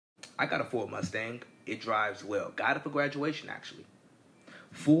I got a Ford Mustang. It drives well. Got it for graduation, actually.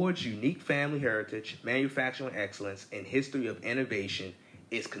 Ford's unique family heritage, manufacturing excellence, and history of innovation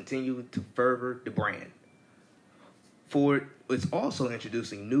is continuing to further the brand. Ford is also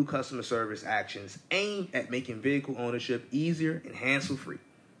introducing new customer service actions aimed at making vehicle ownership easier and hassle-free.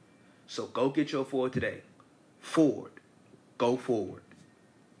 So go get your Ford today. Ford, go forward.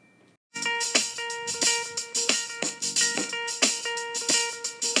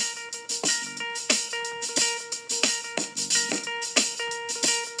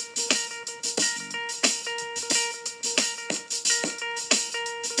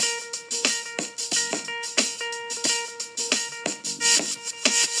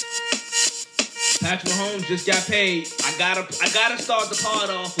 Patrick Mahomes just got paid. I gotta start the pod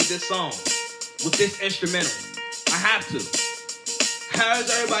off with this song, with this instrumental. I have to. How's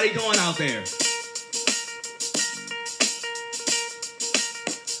everybody doing out there?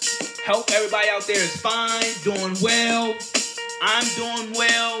 Hope everybody out there is fine, doing well. I'm doing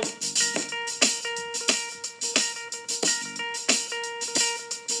well.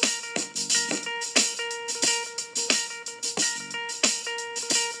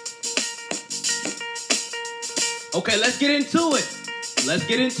 Okay, let's get into it.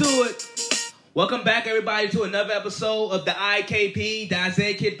 Welcome back, everybody, to another episode of the IKP, the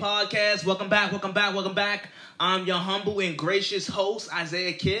Isaiah Kid Podcast. Welcome back. I'm your humble and gracious host,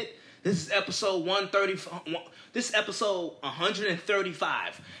 Isaiah Kid. This is episode 130. This is episode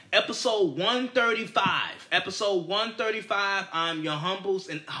 135. Episode 135. I'm your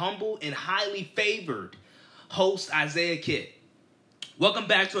humble and highly favored host, Isaiah Kid. Welcome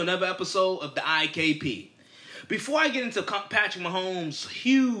back to another episode of the IKP. Before I get into Patrick Mahomes'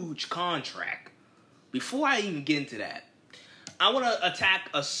 huge contract, before I even get into that, I want to attack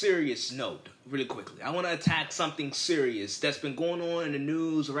a serious note really quickly. I want to attack something serious that's been going on in the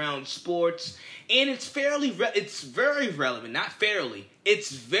news around sports, and it's very relevant. Not fairly,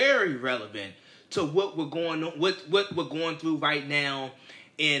 it's very relevant to what we're going on, what we're going through right now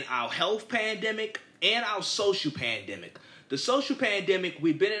in our health pandemic and our social pandemic. The social pandemic,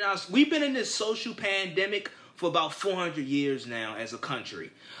 we've been in this social pandemic for about 400 years now as a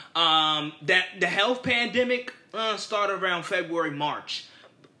country. That the health pandemic started around February, March.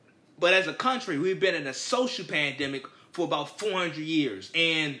 But as a country, we've been in a social pandemic for about 400 years.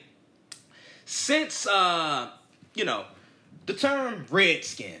 And since, the term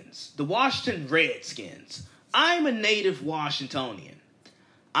Redskins, the Washington Redskins, I'm a native Washingtonian.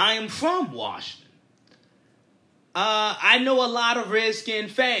 I am from Washington. I know a lot of Redskin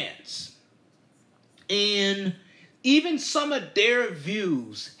fans. And even some of their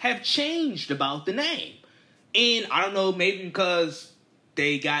views have changed about the name. And I don't know, maybe because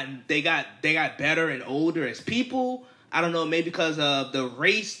they got better and older as people. I don't know, maybe because of the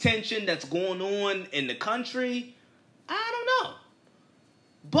race tension that's going on in the country. I don't know.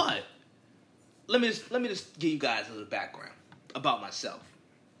 But let me just give you guys a little background about myself.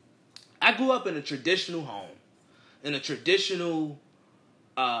 I grew up in a traditional home, in a traditional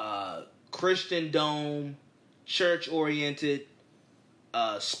Christendom, church-oriented,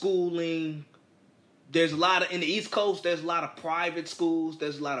 schooling. There's a lot in the East Coast, there's a lot of private schools,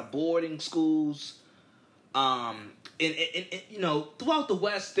 there's a lot of boarding schools. And throughout the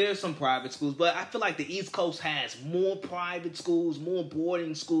West, there's some private schools, but I feel like the East Coast has more private schools, more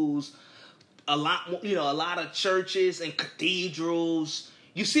boarding schools, a lot of churches and cathedrals.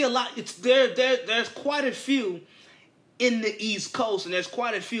 You see a lot, there's quite a few in the East Coast, and there's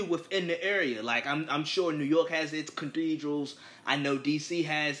quite a few within the area. Like I'm sure New York has its cathedrals. I know DC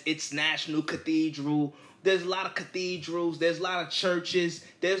has its national cathedral. There's a lot of cathedrals. There's a lot of churches.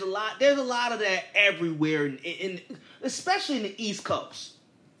 There's a lot of that everywhere, in especially in the East Coast.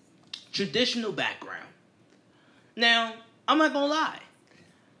 Traditional background. Now, I'm not gonna lie.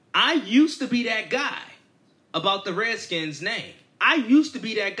 I used to be that guy about the Redskins name. I used to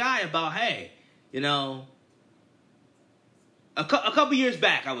be that guy about, hey, a couple years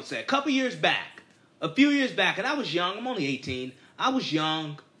back, I would say. A few years back, and I was young. I'm only 18. I was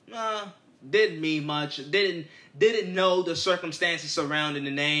young. Didn't mean much. Didn't know the circumstances surrounding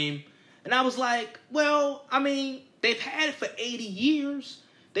the name. And I was like, well, I mean, they've had it for 80 years.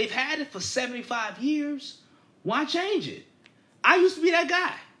 They've had it for 75 years. Why change it? I used to be that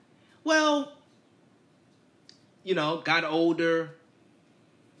guy. Well, got older,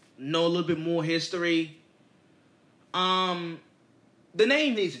 know a little bit more history. The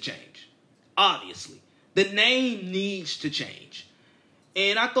name needs to change. Obviously. The name needs to change.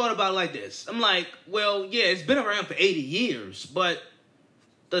 And I thought about it like this. I'm like, well, yeah, it's been around for 80 years, but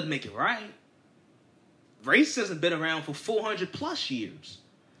doesn't make it right. Racism been around for 400 plus years.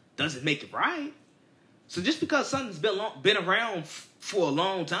 doesn't make it right. So just because something's been around for a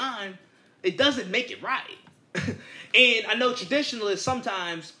long time, it doesn't make it right. And I know traditionalists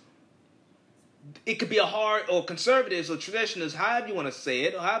sometimes, it could be a hard, or conservatives or traditionalists, however you want to say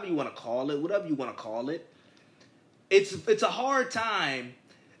it, or however you want to call it, whatever you want to call it. It's a hard time,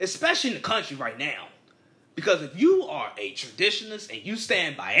 especially in the country right now. Because if you are a traditionalist and you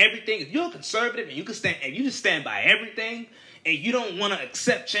stand by everything, if you're a conservative and you just stand by everything and you don't want to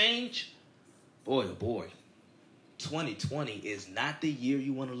accept change, boy, oh boy, 2020 is not the year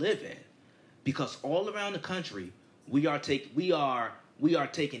you want to live in. Because all around the country, we are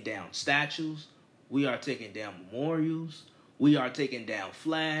taking down statues, we are taking down memorials, we are taking down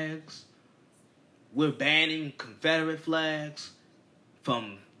flags. We're banning Confederate flags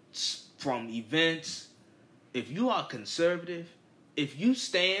from events. If you are conservative, if you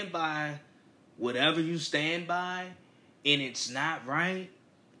stand by whatever you stand by and it's not right,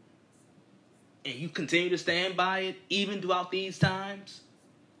 and you continue to stand by it even throughout these times,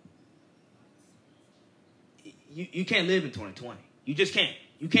 you can't live in 2020. You just can't.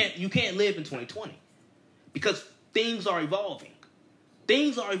 You can't live in 2020 because things are evolving.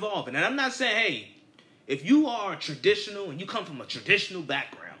 Things are evolving. And I'm not saying, hey, if you are traditional and you come from a traditional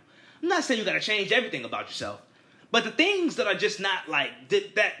background, I'm not saying you got to change everything about yourself. But the things that are just not like,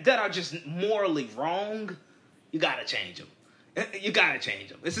 that are just morally wrong, you got to change them. You got to change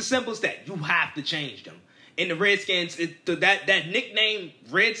them. It's as simple as that. You have to change them. And the Redskins, that nickname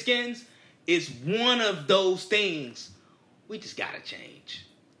Redskins is one of those things we just got to change.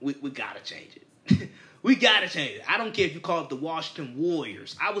 We got to change it. We got to change it. I don't care if you call it the Washington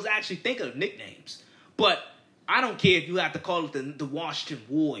Warriors. I was actually thinking of nicknames. But I don't care if you have to call it the Washington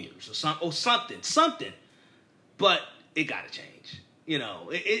Warriors or something. But it got to change. You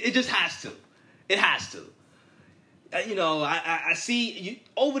know, it just has to. It has to. I see,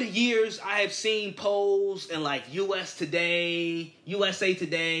 over the years, I have seen polls in like USA Today,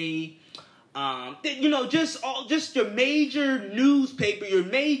 just your major newspaper, your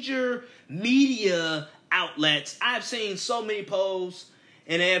major media outlets. I've seen so many polls,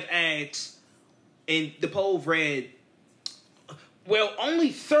 and they have asked, and the poll read, well, only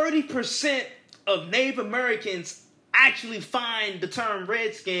 30% of Native Americans actually find the term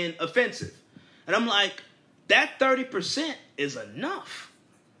Redskin offensive. And I'm like, that 30% is enough.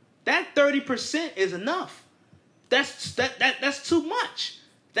 That 30% is enough. That's too much.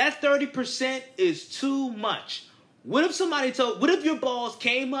 That 30% is too much. What if your boss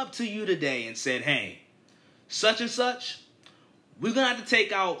came up to you today and said, hey, such and such, we're gonna have to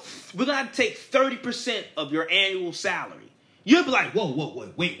take 30% of your annual salary. You'll be like,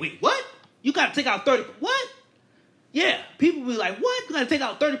 whoa, wait, what? You gotta take out 30%, what? Yeah, people will be like, what? You gotta take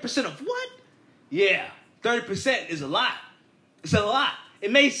out 30% of what? Yeah, 30% is a lot. It's a lot.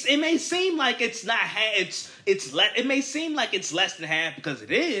 It may seem like it's not it may seem like it's less than half because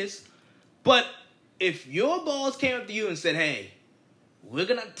it is, but if your boss came up to you and said, hey, we're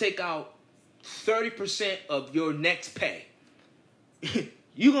gonna take out 30% of your next pay,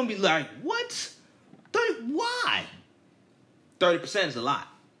 you're gonna be like, what? Why? 30% is a lot.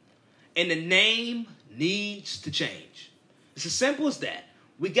 And the name needs to change. It's as simple as that.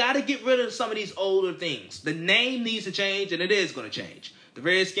 We got to get rid of some of these older things. The name needs to change, and it is going to change. The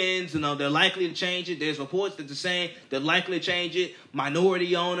Redskins, they're likely to change it. There's reports that they're saying they're likely to change it.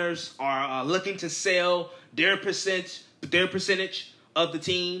 Minority owners are looking to sell their percentage of the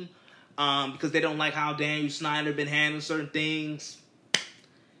team because they don't like how Daniel Snyder been handling certain things.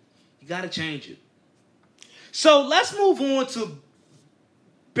 You got to change it. So let's move on to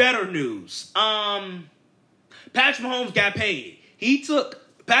better news. Patrick Mahomes got paid.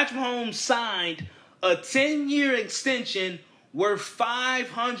 Patrick Mahomes signed a 10-year extension worth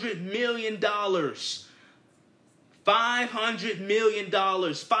 $500 million. $500 million.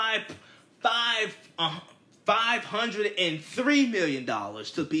 $503 million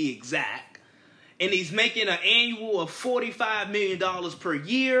to be exact. And he's making an annual of $45 million per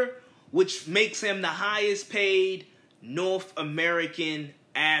year, which makes him the highest paid North American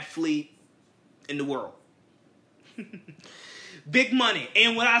athlete in the world. Big money.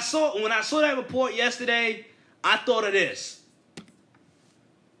 And when I saw that report yesterday, I thought of this.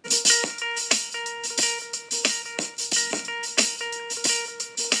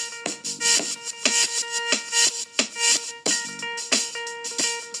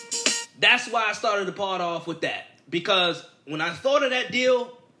 That's why I started the part off with that. Because when I thought of that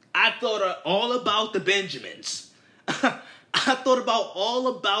deal, I thought all about the Benjamins. I thought about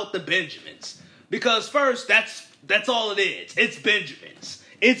all about the Benjamins. Because first, that's all it is. It's Benjamins.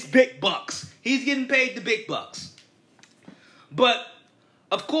 It's big bucks. He's getting paid the big bucks. But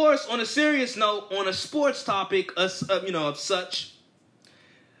Of course, on a serious note, on a sports topic, of such,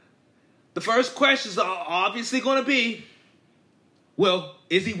 the first questions are obviously going to be, well,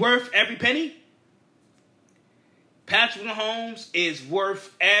 is he worth every penny? Patrick Mahomes is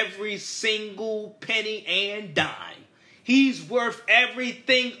worth every single penny and dime. He's worth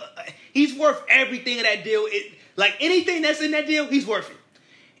everything. He's worth everything in that deal. Like anything that's in that deal, he's worth it.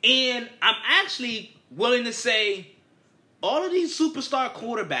 And I'm actually willing to say all of these superstar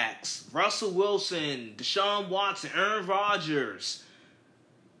quarterbacks, Russell Wilson, Deshaun Watson, Aaron Rodgers,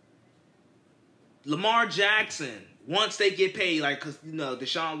 Lamar Jackson, once they get paid, like, because,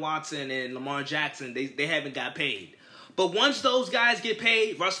 Deshaun Watson and Lamar Jackson, they haven't got paid. But once those guys get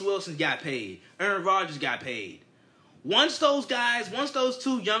paid, Russell Wilson got paid. Aaron Rodgers got paid. Once those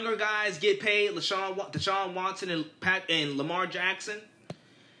two younger guys get paid, Deshaun Watson and Lamar Jackson,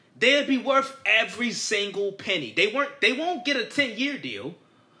 they'd be worth every single penny. They won't get a 10-year deal,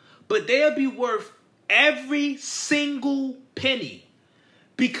 but they'll be worth every single penny,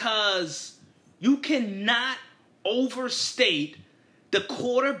 because you cannot overstate the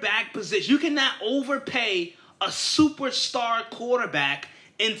quarterback position. You cannot overpay a superstar quarterback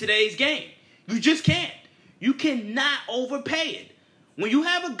in today's game. You just can't. You cannot overpay it. When you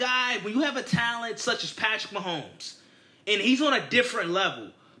have a talent such as Patrick Mahomes, and he's on a different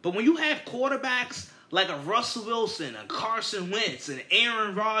level, but when you have quarterbacks like a Russell Wilson, a Carson Wentz, and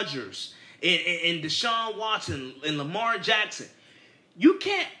Aaron Rodgers, and Deshaun Watson, and Lamar Jackson, you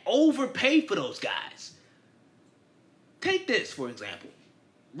can't overpay for those guys. Take this, for example.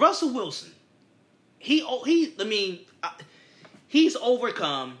 Russell Wilson. He's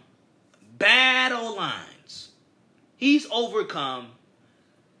overcome bad O-lines. He's overcome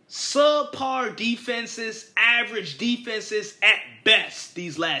subpar defenses, average defenses at best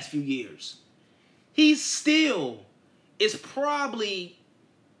these last few years. He still is probably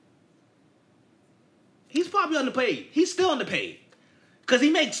underpaid. He's still underpaid because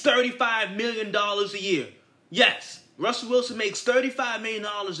he makes $35 million a year. Yes, Russell Wilson makes $35 million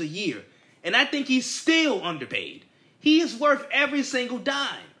a year. And I think he's still underpaid. He is worth every single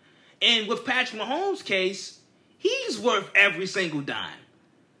dime. And with Patrick Mahomes' case, he's worth every single dime.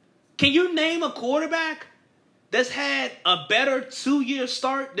 Can you name a quarterback that's had a better 2-year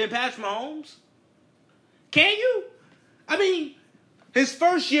start than Patrick Mahomes? Can you? I mean, his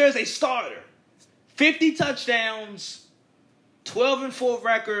first year as a starter, 50 touchdowns, 12-4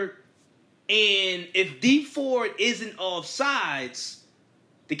 record, and if Dee Ford isn't offsides,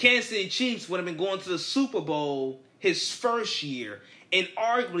 the Kansas City Chiefs would have been going to the Super Bowl his first year and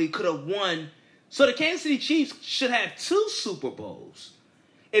arguably could have won. So the Kansas City Chiefs should have 2 Super Bowls.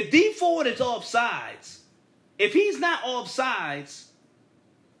 If Dee Ford is offsides, if he's not offsides,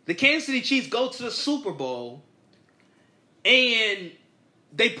 the Kansas City Chiefs go to the Super Bowl, and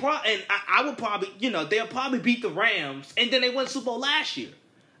they'll probably beat the Rams, and then they won the Super Bowl last year.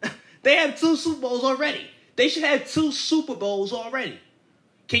 They have 2 Super Bowls already. They should have 2 Super Bowls already.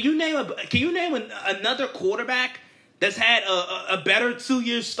 Can you name another quarterback that's had a better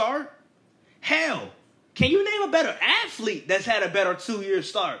 2-year start? Hell, can you name a better athlete that's had a better 2-year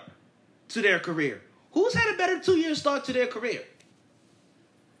start to their career? Who's had a better 2-year start to their career?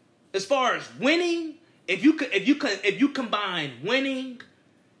 As far as winning, if you combine winning,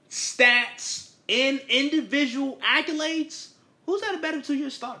 stats, and individual accolades, who's had a better 2-year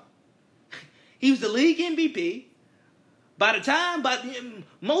start? He was the league MVP.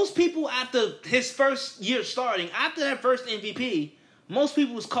 Most people after his first year starting, after that first MVP, most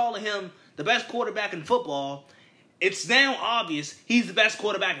people was calling him the best quarterback in football. It's now obvious he's the best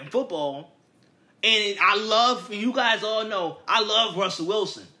quarterback in football. And you guys all know, I love Russell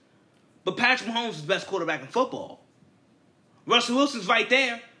Wilson. But Patrick Mahomes is the best quarterback in football. Russell Wilson's right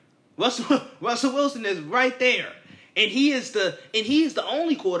there. Russell Wilson is right there. And he is the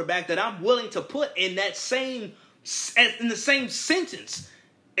only quarterback that I'm willing to put in the same sentence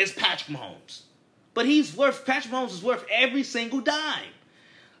as Patrick Mahomes. But Patrick Mahomes is worth every single dime.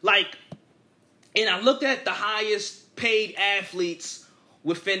 And I looked at the highest paid athletes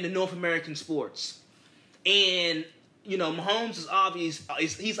within the North American sports. And,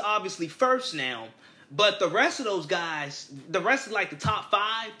 Mahomes he's obviously first now. But the rest of those guys, the rest of the top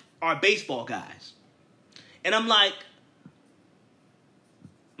 5 are baseball guys. And I'm like,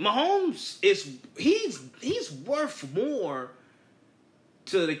 Mahomes he's worth more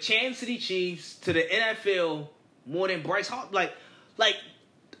to the Kansas City Chiefs, to the NFL, more than Bryce Harper.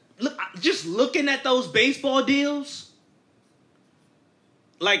 Look, just looking at those baseball deals,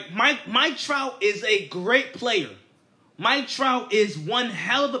 Mike Trout is a great player. Mike Trout is one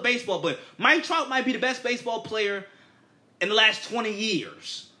hell of a baseball player. Mike Trout might be the best baseball player in the last 20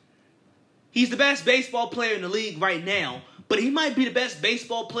 years. He's the best baseball player in the league right now, but he might be the best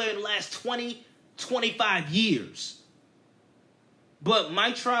baseball player in the last 20, 25 years. But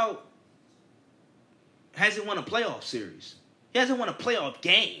Mike Trout hasn't won a playoff series. He hasn't won a playoff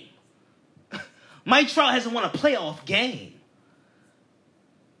game. Mike Trout hasn't won a playoff game.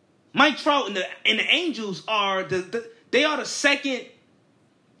 Mike Trout and the Angels are they're the second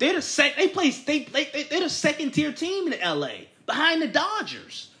tier team in LA behind the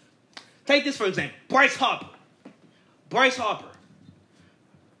Dodgers. Take this for example. Bryce Harper,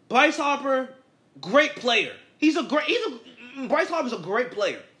 great player. Bryce Harper's a great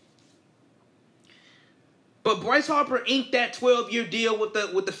player. But Bryce Harper inked that 12-year deal with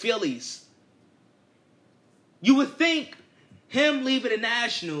the Phillies. You would think him leaving the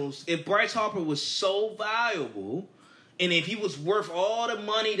Nationals, if Bryce Harper was so valuable, and if he was worth all the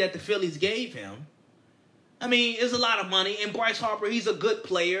money that the Phillies gave him, I mean, it's a lot of money. And Bryce Harper, he's a good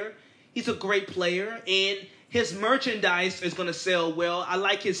player. He's a great player. And his merchandise is going to sell well. I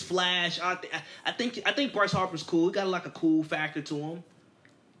like his flash. I think Bryce Harper's cool. He got like a cool factor to him.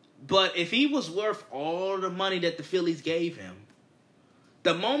 But if he was worth all the money that the Phillies gave him,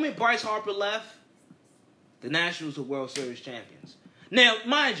 the moment Bryce Harper left, the Nationals are World Series champions. Now,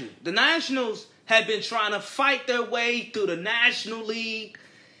 mind you, the Nationals have been trying to fight their way through the National League.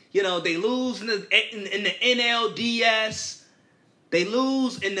 You know, they lose in the NLDS. They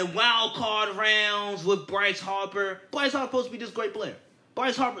lose in the wild card rounds with Bryce Harper. Bryce Harper's supposed to be this great player.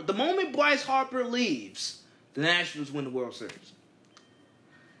 Bryce Harper, the moment Bryce Harper leaves, the Nationals win the World Series.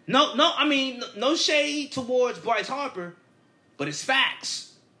 No shade towards Bryce Harper, but it's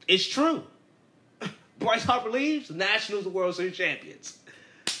facts. It's true. Bryce Harper leaves, the Nationals are World Series champions.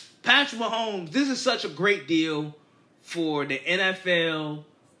 Patrick Mahomes, this is such a great deal for the NFL,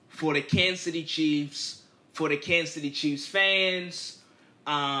 for the Kansas City Chiefs, for the Kansas City Chiefs fans.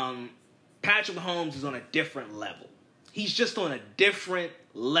 Patrick Mahomes is on a different level. He's just on a different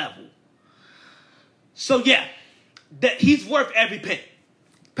level. So yeah, he's worth every penny.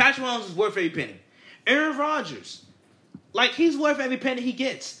 Patrick Mahomes is worth every penny. Aaron Rodgers, he's worth every penny he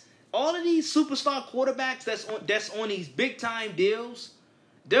gets. All of these superstar quarterbacks that's on these big time deals,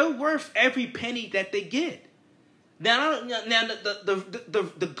 they're worth every penny that they get. Now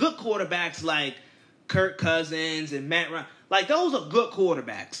the good quarterbacks like Kirk Cousins and Matt Ryan, those are good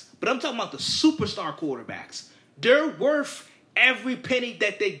quarterbacks. But I'm talking about the superstar quarterbacks. They're worth every penny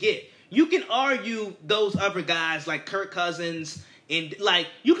that they get. You can argue those other guys like Kirk Cousins and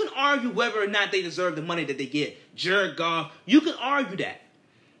you can argue whether or not they deserve the money that they get. Jared Goff, you can argue that.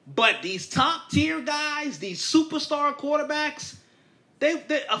 But these top tier guys, these superstar quarterbacks, they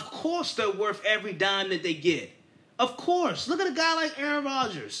of course they're worth every dime that they get. Of course. Look at a guy like Aaron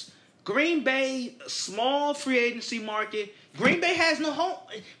Rodgers. Green Bay, small free agency market. Green Bay has no home.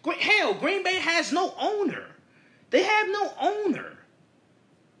 Hell, Green Bay has no owner. They have no owner.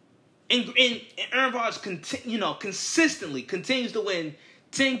 And Aaron Rodgers consistently continues to win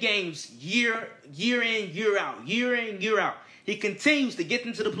 10 games year in, year out. He continues to get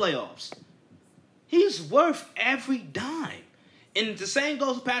into the playoffs. He's worth every dime. And the same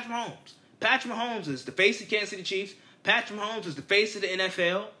goes with Patrick Mahomes. Patrick Mahomes is the face of the Kansas City Chiefs. Patrick Mahomes is the face of the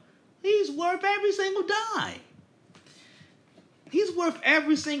NFL. He's worth every single dime. He's worth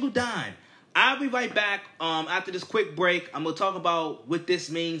every single dime. I'll be right back after this quick break. I'm going to talk about what this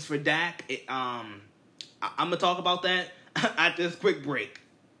means for Dak. I'm going to talk about that after this quick break.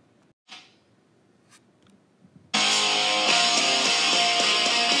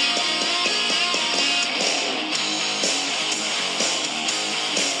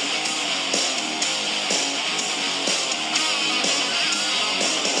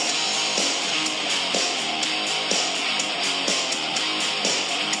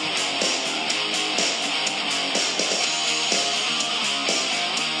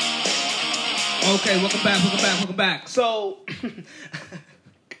 Okay, welcome back. So,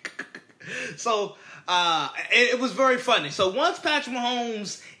 it was very funny. So once Patrick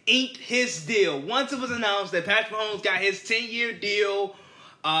Mahomes inked his deal, once it was announced that Patrick Mahomes got his 10-year deal,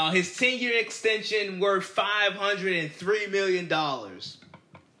 his 10-year extension worth $503 million.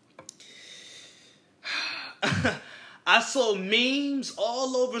 I saw memes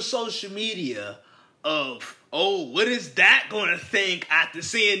all over social media of, what is Dak going to think after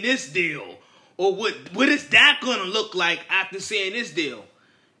seeing this deal? Or what is Dak going to look like after seeing this deal?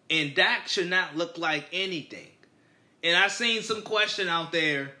 And Dak should not look like anything. And I seen some question out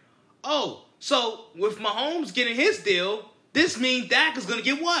there. Oh, so with Mahomes getting his deal, this means Dak is going to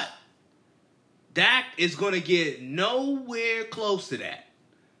get what? Dak is going to get nowhere close to that.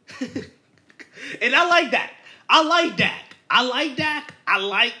 And I like that. I like Dak. I like Dak. I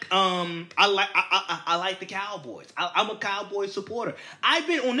like the Cowboys. I'm a Cowboy supporter. I've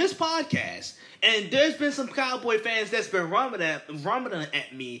been on this podcast, and there's been some Cowboy fans that's been rumbling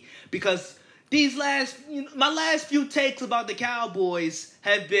at me because my last few takes about the Cowboys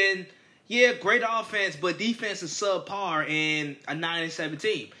have been, yeah, great offense, but defense is subpar and a 9-7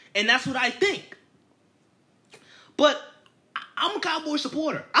 team, and that's what I think. But I'm a Cowboy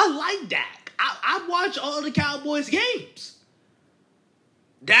supporter. I like Dak. I watch all the Cowboys games.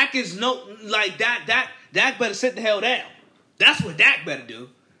 Dak is Dak better sit the hell down. That's what Dak better do.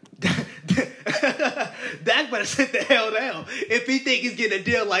 Dak better sit the hell down if he think he's getting a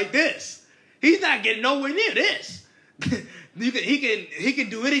deal like this. He's not getting nowhere near this. He can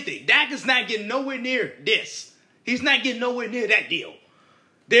do anything. Dak is not getting nowhere near this. He's not getting nowhere near that deal.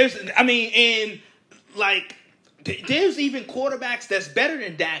 There's even quarterbacks that's better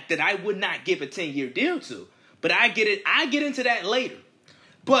than Dak that I would not give a 10-year deal to. But I get into that later.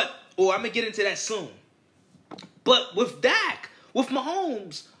 I'm going to get into that soon. But with Dak, with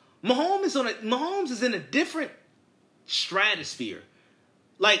Mahomes is in a different stratosphere.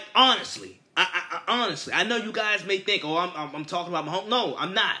 Like, honestly, I know you guys may think, I'm talking about Mahomes. No,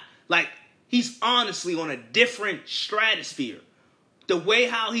 I'm not. Like, he's honestly on a different stratosphere. The way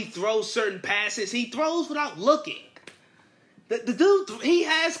how he throws certain passes, he throws without looking. The dude, he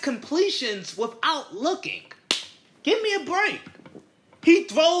has completions without looking. Give me a break. He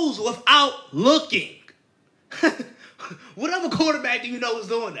throws without looking. What other quarterback do you know is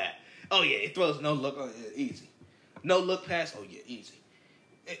doing that? Oh, yeah, he throws no look. Oh, yeah, easy. No look pass. Oh, yeah, easy.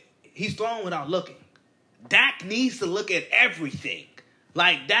 He's throwing without looking. Dak needs to look at everything.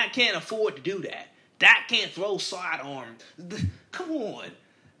 Like, Dak can't afford to do that. Dak can't throw sidearm. Come on.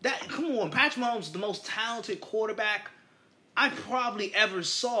 Patrick Mahomes is the most talented quarterback I probably ever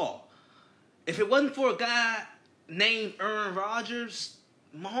saw. If it wasn't for a guy named Aaron Rodgers,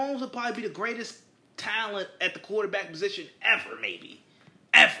 Mahomes would probably be the greatest talent at the quarterback position ever, maybe.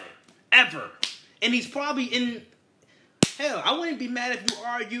 Ever. And he's probably in... Hell, I wouldn't be mad if you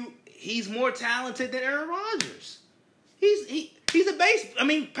argue he's more talented than Aaron Rodgers. He's a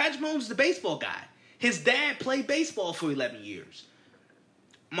Patrick Mahomes is the baseball guy. His dad played baseball for 11 years.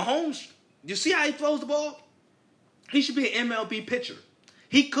 Mahomes, you see how he throws the ball? He should be an MLB pitcher.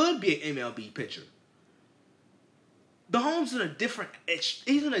 He could be an MLB pitcher. Mahomes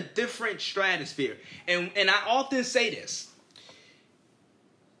he's in a different stratosphere. And I often say this.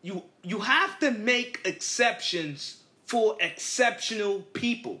 You have to make exceptions for exceptional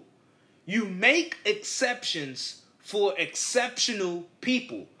people. You make exceptions for exceptional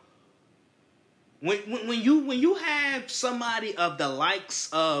people. When you have somebody of the likes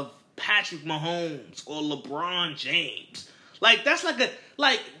of Patrick Mahomes or LeBron James, that's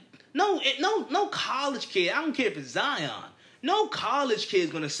no college kid. I don't care if it's Zion. No college kid is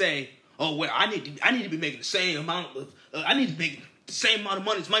gonna say, "Oh well, I need to be making the same amount of I need to make the same amount of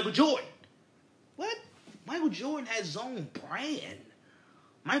money as Michael Jordan." What? Michael Jordan has his own brand.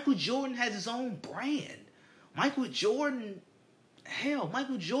 Michael Jordan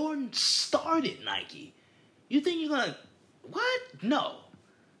started Nike. You think you're gonna... What? No.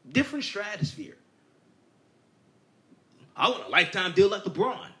 Different stratosphere. I want a lifetime deal like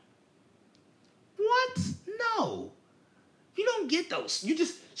LeBron. What? No. You don't get those. You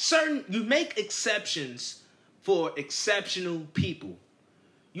make exceptions for exceptional people.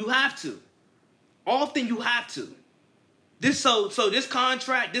 You have to. Often you have to. This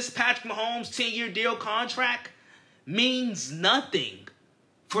contract, this Patrick Mahomes 10-year deal contract means nothing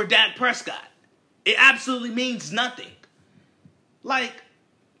for Dak Prescott. It absolutely means nothing.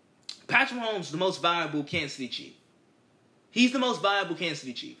 Patrick Mahomes is the most valuable Kansas City Chief. He's the most valuable Kansas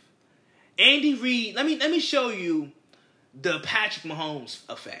City Chief. Andy Reid, let me show you the Patrick Mahomes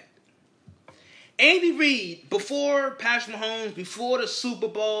effect. Andy Reid, before Patrick Mahomes, before the Super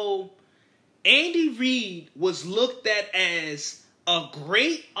Bowl, Andy Reid was looked at as a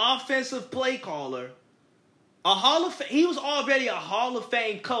great offensive play caller, he was already a Hall of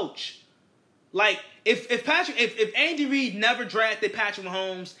Fame coach. If Andy Reid never drafted Patrick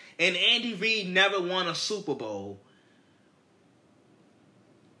Mahomes and Andy Reid never won a Super Bowl,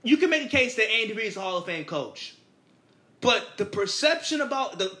 you can make a case that Andy Reid is a Hall of Fame coach. But the perception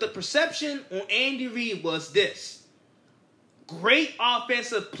about the perception on Andy Reid was this: great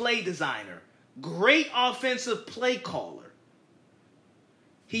offensive play designer, great offensive play caller.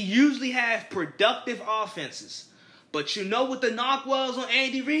 He usually has productive offenses. But you know what the knock was on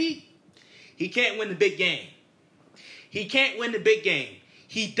Andy Reid? He can't win the big game.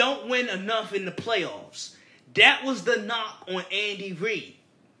 He don't win enough in the playoffs. That was the knock on Andy Reid.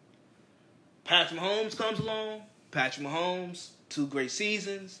 Patrick Mahomes comes along. Patrick Mahomes, 2 great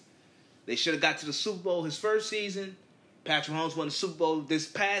seasons. They should have got to the Super Bowl his first season. Patrick Mahomes won the Super Bowl this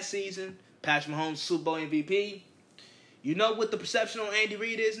past season. Patrick Mahomes, Super Bowl MVP. You know what the perception on Andy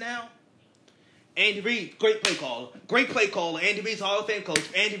Reid is now? Andy Reid, great play caller. Great play caller. Andy Reid's a Hall of Fame coach.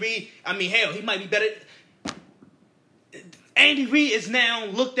 Andy Reid, I mean, hell, he might be better. Andy Reid is now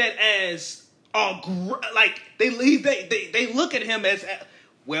looked at as, like, they look at him as,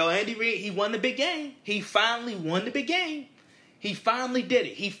 well, Andy Reid, he won the big game. He finally won the big game. He finally did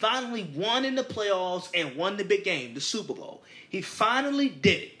it. He finally won in the playoffs and won the big game, the Super Bowl. He finally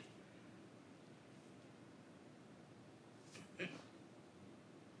did it.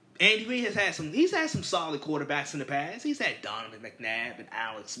 Andy Reid he's had some solid quarterbacks in the past. He's had Donovan McNabb and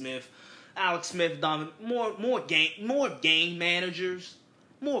Alex Smith. Donovan, more game managers.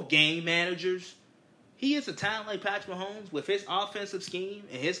 He is a talent like Patrick Mahomes with his offensive scheme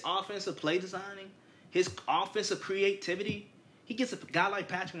and his offensive play designing, his offensive creativity. He gets a guy like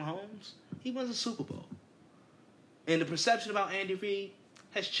Patrick Mahomes, he wins a Super Bowl. And the perception about Andy Reid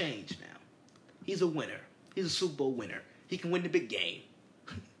has changed now. He's a winner. He's a Super Bowl winner. He can win the big game.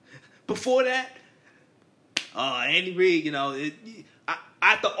 Before that, Andy Reid,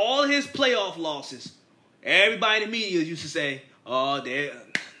 after all his playoff losses, everybody in the media used to say, they're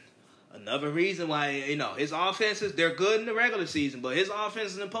another reason why, his offenses, they're good in the regular season, but his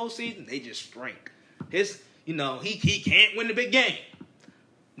offenses in the postseason, they just stink. He can't win the big game.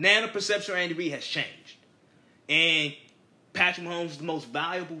 Now the perception of Andy Reid has changed. And Patrick Mahomes is the most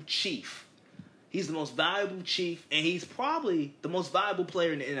valuable chief. He's the most valuable chief, and he's probably the most valuable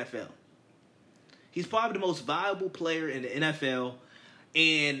player in the NFL. He's probably the most valuable player in the NFL,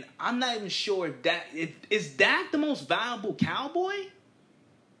 and I'm not even sure is Dak the most valuable Cowboy?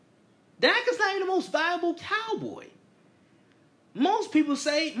 Dak is not even the most valuable Cowboy. Most people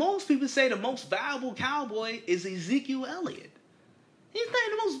say the most valuable Cowboy is Ezekiel Elliott. He's not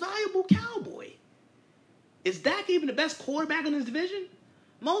even the most valuable Cowboy. Is Dak even the best quarterback in this division?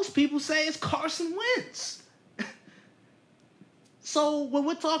 Most people say it's Carson Wentz. So when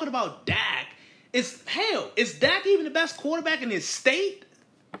we're talking about Dak, is Dak even the best quarterback in his state?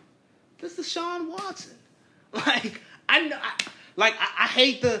 This is Deshaun Watson. I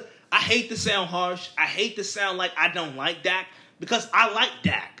hate to sound harsh. I hate to sound like I don't like Dak because I like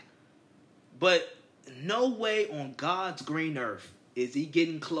Dak. But no way on God's green earth is he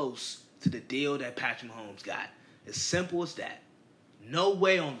getting close to the deal that Patrick Mahomes got. As simple as that. No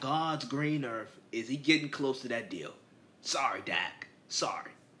way on God's green earth is he getting close to that deal. Sorry, Dak.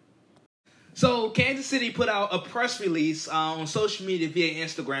 Sorry. So, Kansas City put out a press release on social media via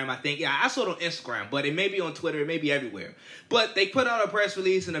Instagram, I think. Yeah, I saw it on Instagram, but it may be on Twitter, it may be everywhere. But they put out a press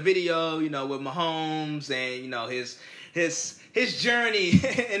release and a video, with Mahomes and, his journey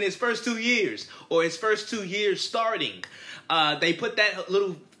in his first 2 years, or his first 2 years starting. They put that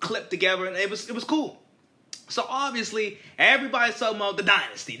little clip together, and it was cool. So obviously, everybody's talking about the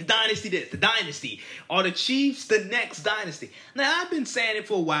dynasty this, the dynasty. Are the Chiefs the next dynasty? Now, I've been saying it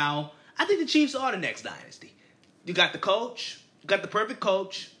for a while. I think the Chiefs are the next dynasty. You got the coach. You got the perfect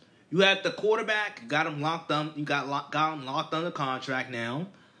coach. You have the quarterback. You got him locked up. You got him locked under contract now.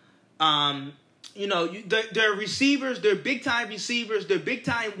 Their receivers, their big-time receivers, their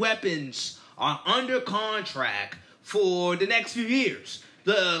big-time weapons are under contract for the next few years.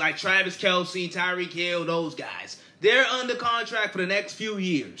 Like Travis Kelce, Tyreek Hill, those guys. They're under contract for the next few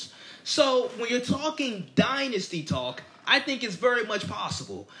years. So when you're talking dynasty talk, I think it's very much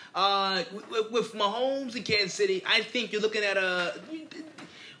possible. With Mahomes in Kansas City, I think you're looking at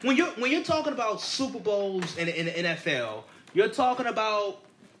when you're talking about Super Bowls in the NFL, you're talking about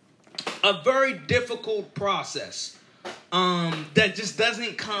a very difficult process that just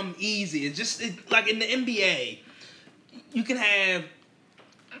doesn't come easy. Like in the NBA, you can have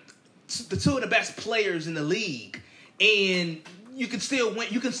the two of the best players in the league, and you can still win.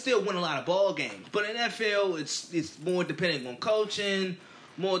 You can still win a lot of ball games. But in NFL, it's more dependent on coaching,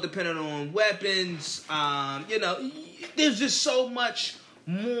 more dependent on weapons. There's just so much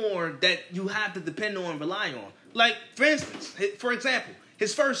more that you have to depend on and rely on. Like for example,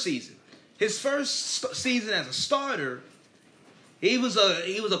 his first season as a starter, he was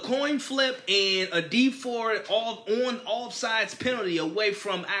a coin flip and a D4 offsides penalty away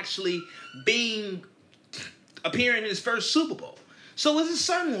from actually appearing in his first Super Bowl. So it's just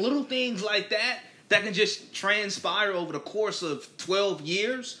certain little things like that can just transpire over the course of 12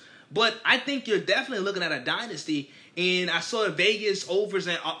 years. But I think you're definitely looking at a dynasty. And I saw the Vegas overs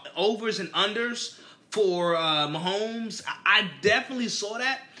and unders for Mahomes. I definitely saw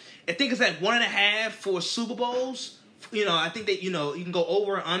that. I think it's at 1.5 for Super Bowls. I think that, you can go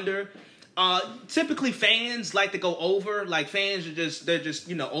over or under. Typically fans like to go over. Like fans they're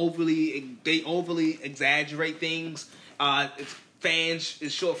just overly exaggerate things. Fans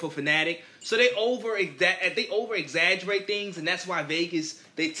is short for fanatic, so they over exaggerate things, and that's why Vegas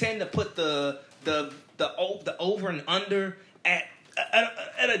they tend to put the over and under at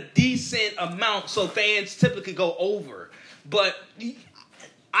a decent amount, so fans typically go over. But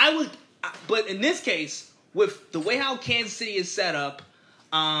but in this case, with the way how Kansas City is set up,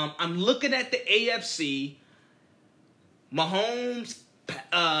 I'm looking at the AFC. Mahomes,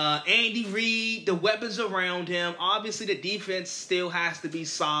 Andy Reid, the weapons around him. Obviously, the defense still has to be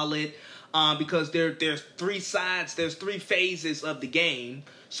solid because there's three sides, there's three phases of the game.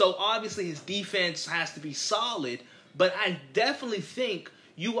 So obviously, his defense has to be solid. But I definitely think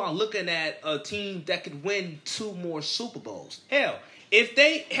you are looking at a team that could win 2 more Super Bowls. If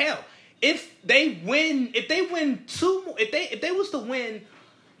they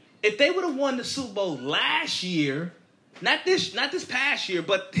would have won the Super Bowl last year, not this past year,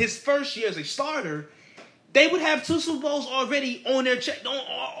 but his first year as a starter, they would have 2 Super Bowls already already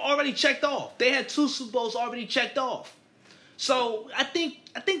checked off. They had 2 Super Bowls already checked off. So I think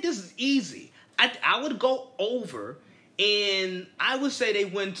this is easy. I would go over, and I would say they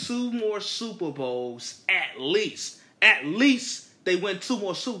win 2 more Super Bowls at least. At least they win 2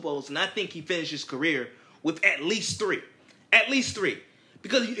 more Super Bowls, and I think he finished his career with at least 3. At least 3.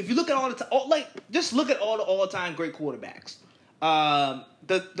 Because if you look at just look at all the all-time great quarterbacks.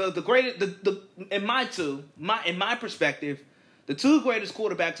 In my perspective, the 2 greatest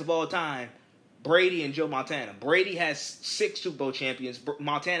quarterbacks of all time, Brady and Joe Montana. Brady has 6 Super Bowl champions.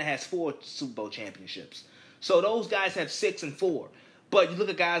 Montana has 4 Super Bowl championships. So those guys have 6 and 4. But you look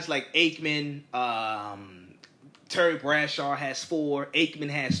at guys like Aikman, Terry Bradshaw has 4.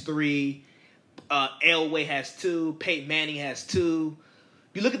 Aikman has 3. Elway has 2. Peyton Manning has 2.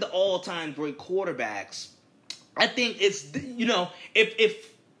 You look at the all-time great quarterbacks. I think it's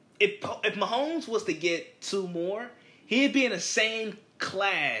if Mahomes was to get 2 more, he'd be in the same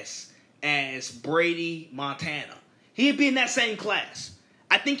class as Brady, Montana. He'd be in that same class.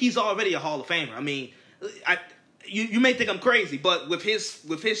 I think he's already a Hall of Famer. I mean, you may think I'm crazy, but with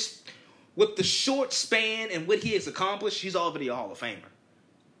the short span and what he has accomplished, he's already a Hall of Famer.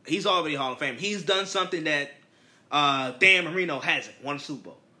 He's already a Hall of Famer. He's done something that Dan Marino hasn't, won a Super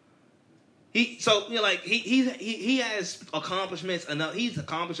Bowl. He has accomplishments enough. He's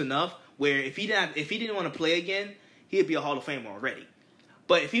accomplished enough where if he didn't want to play again, he'd be a Hall of Famer already.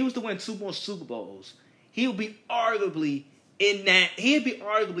 But if he was to win 2 more Super Bowls, he would be arguably in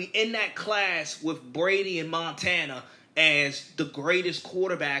that class with Brady and Montana as the greatest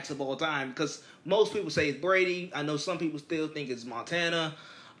quarterbacks of all time. Because most people say it's Brady. I know some people still think it's Montana.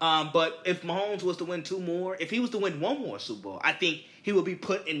 But if Mahomes was to win 2 more, if he was to win 1 more Super Bowl, I think he would be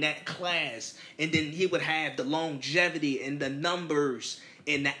put in that class. And then he would have the longevity and the numbers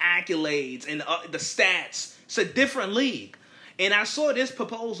and the accolades and the stats. It's a different league. And I saw this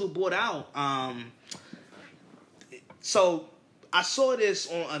proposal brought out. So I saw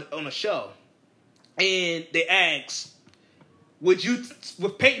this on a show. And they asked, with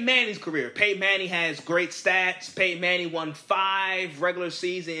Peyton Manning's career, Peyton Manning has great stats. Peyton Manning won 5 regular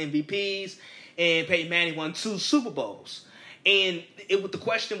season MVPs, and Peyton Manning won 2 Super Bowls. And the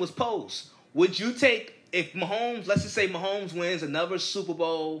question was posed: would you take, if Mahomes, let's just say Mahomes wins another Super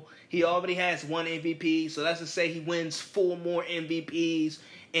Bowl, he already has 1 MVP, so let's just say he wins 4 more MVPs,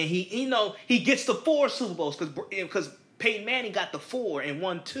 and he gets the 4 Super Bowls because Peyton Manning got the 4 and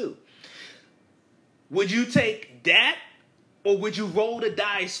won 2. Would you take that? Or would you roll the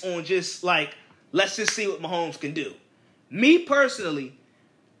dice on just let's just see what Mahomes can do? Me personally,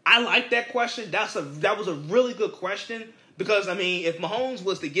 I like that question. That was a really good question because I mean, if Mahomes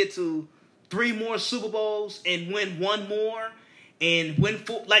was to get to 3 more Super Bowls and win 1 more and win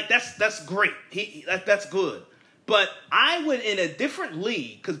 4, that's great. That's good. But I would in a different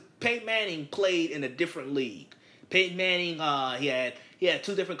league because Peyton Manning played in a different league. Peyton Manning, he had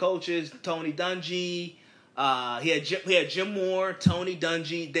 2 different coaches, Tony Dungy. He had Jim Moore, Tony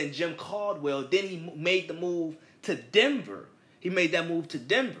Dungy, then Jim Caldwell. Then he made the move to Denver.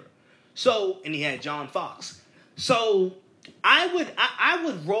 So, and he had John Fox. So I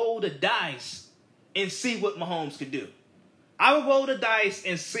would roll the dice and see what Mahomes can do. I would roll the dice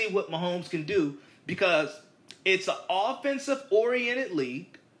and see what Mahomes can do because it's an offensive-oriented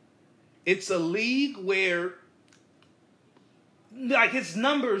league. It's a league where, his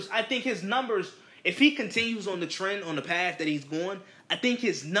numbers, if he continues on the trend, on the path that he's going, I think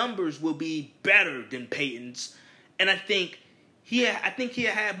his numbers will be better than Peyton's. And I think he'll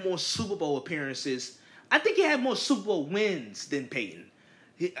have more Super Bowl appearances. I think he'll have more Super Bowl wins than Peyton.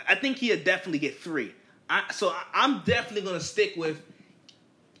 I think he'll definitely get 3. So I'm definitely going to stick with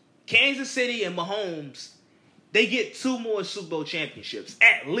Kansas City and Mahomes. They get 2 more Super Bowl championships.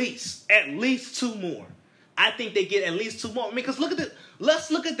 At least 2 more. I think they get at least 2 more. I mean, because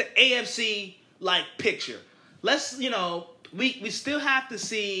let's look at the AFC picture. We still have to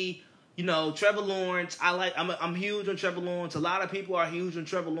see, Trevor Lawrence. I'm huge on Trevor Lawrence. A lot of people are huge on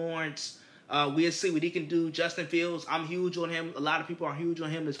Trevor Lawrence. We'll see what he can do. Justin Fields, I'm huge on him. A lot of people are huge on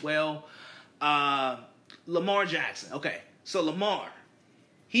him as well. Lamar Jackson. Okay, so Lamar,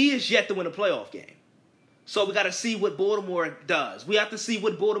 he is yet to win a playoff game. So we got to see what Baltimore does. We have to see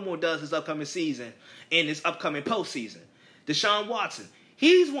what Baltimore does this upcoming season and this upcoming postseason. Deshaun Watson,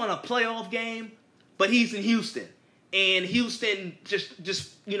 he's won a playoff game, but he's in Houston. And Houston, just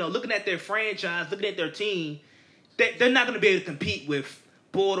looking at their franchise, looking at their team, they're not going to be able to compete with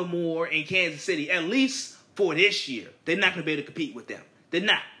Baltimore and Kansas City, at least for this year. They're not going to be able to compete with them. They're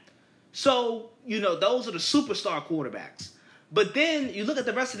not. So, those are the superstar quarterbacks. But then you look at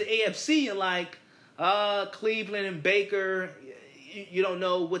the rest of the AFC and Cleveland and Baker, you don't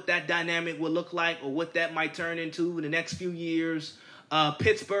know what that dynamic will look like or what that might turn into in the next few years.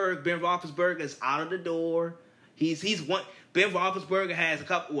 Pittsburgh, Ben Roethlisberger is out of the door. He's one. Ben Roethlisberger has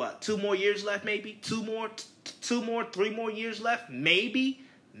 2 more years left, maybe 3 more years left, maybe.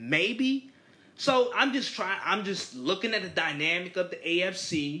 So I'm just looking at the dynamic of the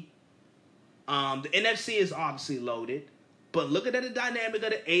AFC. The NFC is obviously loaded, but looking at the dynamic of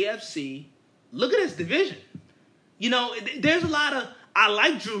the AFC, look at this division. There's a lot of. I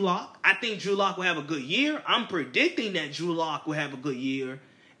like Drew Lock. I think Drew Lock will have a good year. I'm predicting that Drew Lock will have a good year,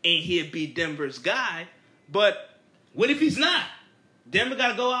 and he'll be Denver's guy. But what if he's not? Denver got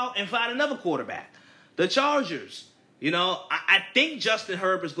to go out and find another quarterback. The Chargers, I think Justin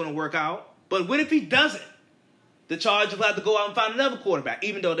Herbert's going to work out. But what if he doesn't? The Chargers will have to go out and find another quarterback,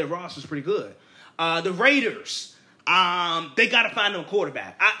 even though their roster's pretty good. The Raiders, they got to find a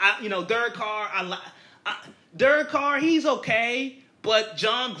quarterback. Derek Carr, Derek Carr, he's okay. But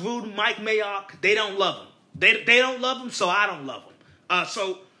John Gruden, Mike Mayock, they don't love him. They don't love him, so I don't love him.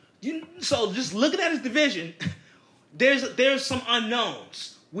 So just looking at his division, there's some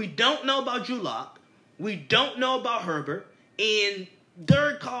unknowns. We don't know about Drew Lock. We don't know about Herbert. And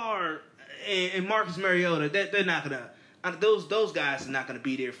Derek Carr and Marcus Mariota, they're not going to, those guys are not going to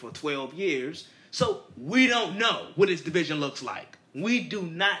be there for 12 years. So we don't know what his division looks like. We do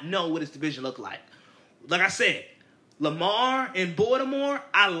not know what his division looks like. Like I said, Lamar in Baltimore,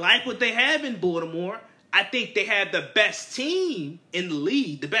 I like what they have in Baltimore. I think they have the best team in the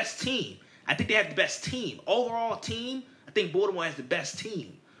league, the best team. I think they have the best team. Overall team, I think Baltimore has the best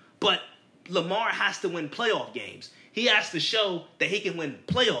team. But Lamar has to win playoff games. He has to show that he can win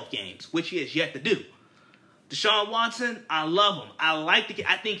playoff games, which he has yet to do. Deshaun Watson, I love him.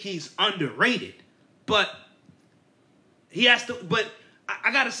 I think he's underrated. But he has to,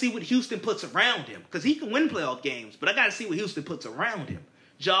 I got to see what Houston puts around him. Because he can win playoff games, but I got to see what Houston puts around him.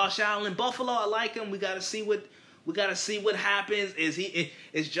 Josh Allen, Buffalo, I like him. We got to see what happens.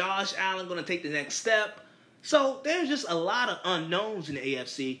 Is Josh Allen going to take the next step? So there's just a lot of unknowns in the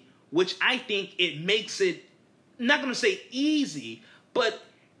AFC, which I think it makes it, I'm not going to say easy, but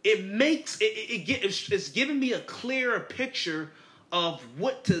it makes it's giving me a clearer picture of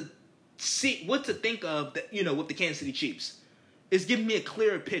what to see, what to think of, with the Kansas City Chiefs. It's giving me a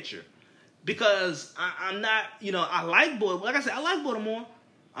clearer picture because I'm not, I like Baltimore. Like I said, I like Baltimore.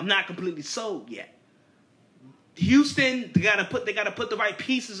 I'm not completely sold yet. Houston, they gotta put the right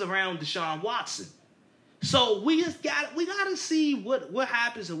pieces around Deshaun Watson. So we gotta see what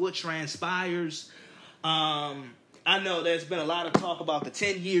happens and what transpires. I know there's been a lot of talk about the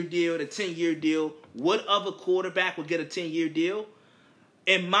 10-year deal. What other quarterback would get a 10-year deal?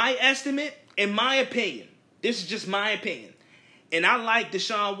 In my estimate, in my opinion, this is just my opinion, and I like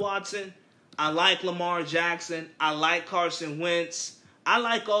Deshaun Watson. I like Lamar Jackson. I like Carson Wentz. I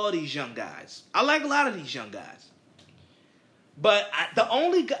like all these young guys. I like a lot of these young guys. But the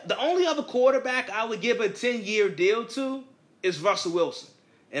only other quarterback I would give a 10-year deal to is Russell Wilson.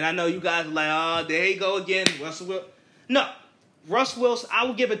 And I know you guys are like, oh, there you go again, Russell Wilson. No, Russell Wilson, I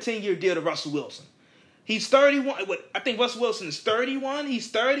would give a 10-year deal to Russell Wilson. He's 31. I think Russell Wilson is 31.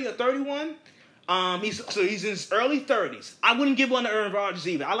 He's 30 or 31. He's in his early 30s. I wouldn't give one to Aaron Rodgers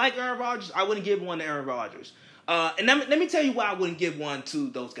either. I like Aaron Rodgers. I wouldn't give one to Aaron Rodgers. And let me tell you why I wouldn't give one to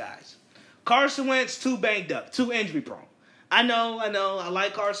those guys. Carson Wentz, too banged up, too injury prone. I know. I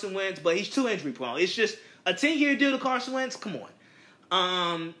like Carson Wentz, but he's too injury prone. It's just a 10-year deal to Carson Wentz. Come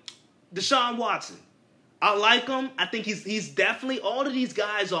on. Deshaun Watson. I like him. I think he's definitely, all of these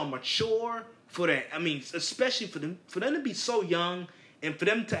guys are mature for that. I mean, especially for them to be so young And for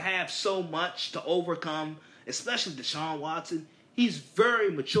them to have so much to overcome, especially Deshaun Watson, he's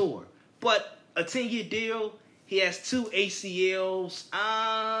very mature. But a 10-year deal, he has 2 ACLs.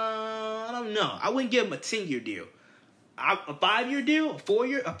 I don't know. I wouldn't give him a 10-year deal. A 5-year deal, a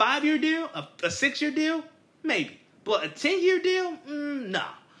 5-year deal, a 6-year deal, maybe. But a 10-year deal,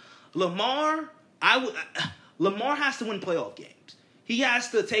 nah. Lamar has to win playoff games. He has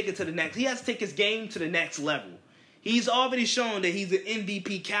to take it to the next. He has to take his game to the next level. He's already shown that he's an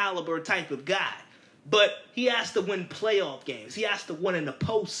MVP caliber type of guy. But he has to win playoff games. He has to win in the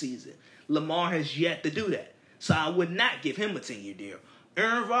postseason. Lamar has yet to do that. So I would not give him a 10-year deal.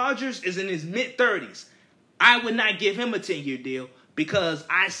 Aaron Rodgers is in his mid-30s. I would not give him a 10-year deal because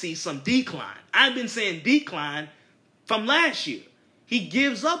I see some decline. I've been saying decline from last year. He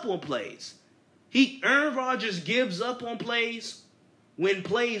gives up on plays. Aaron Rodgers gives up on plays when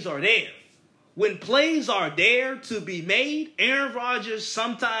plays are there. When plays are there to be made, Aaron Rodgers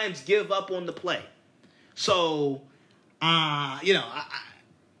sometimes give up on the play. So, I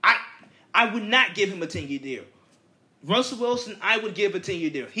would not give him a 10-year deal. Russell Wilson, I would give a 10-year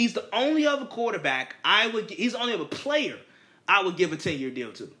deal. He's the only other quarterback he's the only other player I would give a 10-year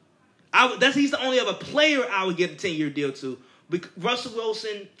deal to. He's the only other player I would give a 10-year deal to. Russell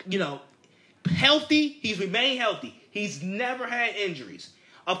Wilson, healthy. He's remained healthy. He's never had injuries.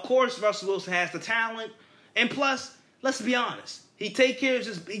 Of course, Russell Wilson has the talent, and plus, let's be honest, he take care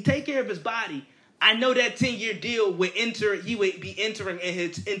of his body. I know that 10-year deal he would be entering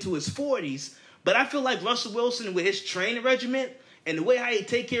into his 40s, but I feel like Russell Wilson with his training regimen and the way how he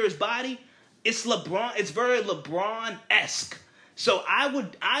take care of his body, it's LeBron. It's very LeBron-esque. So I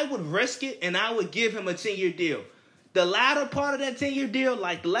would risk it, and I would give him a 10-year deal. The latter part of that 10-year deal,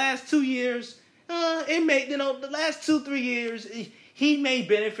 like the last 2 years, the last 2-3 years, he may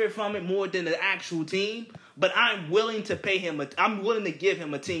benefit from it more than the actual team. But I'm willing to give him a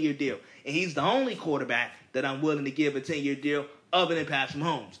 10-year deal, and he's the only quarterback that I'm willing to give a 10-year deal other than Patrick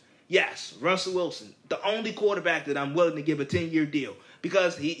Mahomes. Yes, Russell Wilson, the only quarterback that I'm willing to give a 10-year deal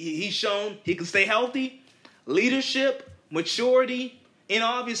because he's shown he can stay healthy, leadership, maturity, and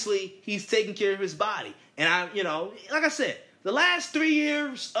obviously he's taking care of his body. And like I said, the last 3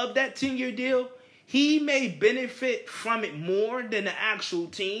 years of that 10-year deal, he may benefit from it more than the actual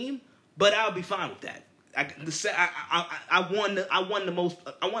team, but I'll be fine with that. I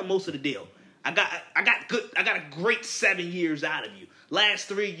won most of the deal. I got a great 7 years out of you. Last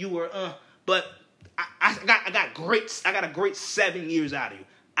 3 you were but I got a great 7 years out of you.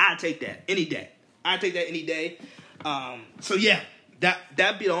 I'll take that any day. So yeah,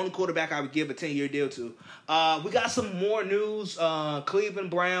 that'd be the only quarterback I would give a 10-year deal to. We got some more news. Cleveland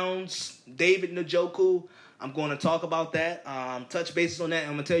Browns, David Njoku. I'm going to talk about that, touch bases on that.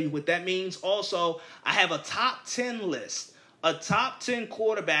 I'm going to tell you what that means. Also, I have a top 10 list, a top 10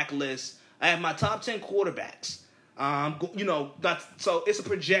 quarterback list. I have my top 10 quarterbacks. So it's a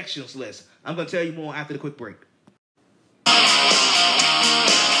projections list. I'm going to tell you more after the quick break.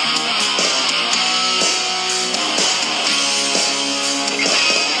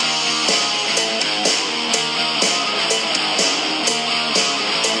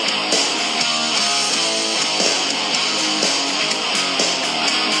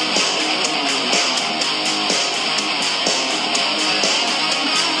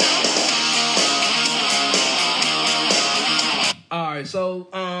 So,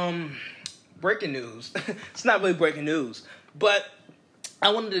 breaking news. It's not really breaking news, but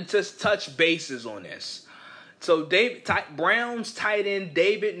I wanted to just touch bases on this. So, Browns tight end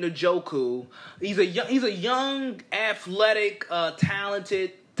David Njoku. He's a young, athletic,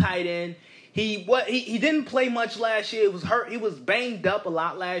 talented tight end. He didn't play much last year. He was hurt. He was banged up a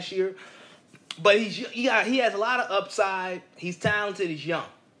lot last year, but he has a lot of upside. He's talented. He's young.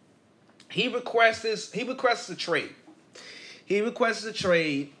 He requests a trade. He requests a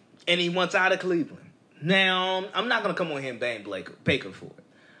trade, and he wants out of Cleveland. Now, I'm not going to come on here and blame Baker for it.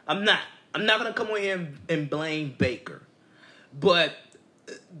 I'm not going to come on here and blame Baker. But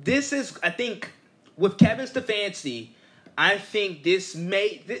this is, I think, with Kevin Stefanski, I think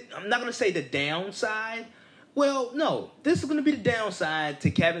I'm not going to say the downside. Well, no, this is going to be the downside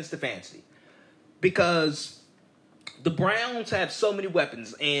to Kevin Stefanski. Because the Browns have so many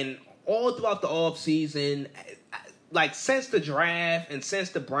weapons, and all throughout the offseason, like since the draft and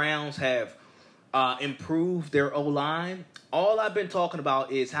since the Browns have improved their O-line, all I've been talking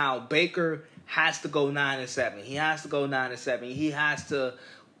about is how Baker has to go 9-7. He has to go 9-7. He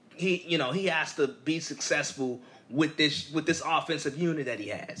has to be successful with this offensive unit that he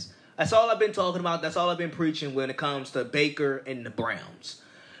has. That's all I've been talking about. That's all I've been preaching when it comes to Baker and the Browns.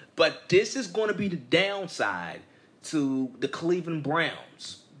 But this is going to be the downside to the Cleveland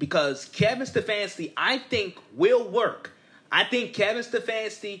Browns because Kevin Stefanski, I think, will work. I think Kevin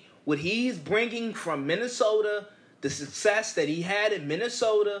Stefanski, what he's bringing from Minnesota, the success that he had in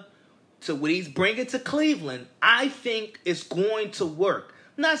Minnesota, to what he's bringing to Cleveland, I think is going to work.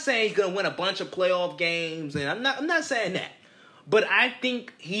 I'm not saying he's going to win a bunch of playoff games, and I'm not saying that. But I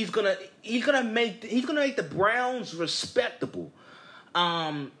think he's gonna make the Browns respectable.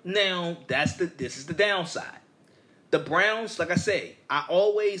 Now this is the downside. The Browns, like I say, I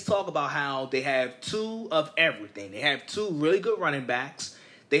always talk about how they have two of everything. They have two really good running backs,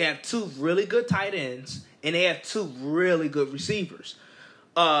 they have two really good tight ends, and they have two really good receivers.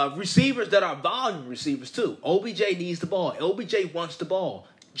 Receivers that are volume receivers too. OBJ needs the ball. OBJ wants the ball.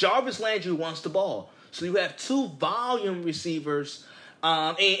 Jarvis Landry wants the ball. So you have two volume receivers,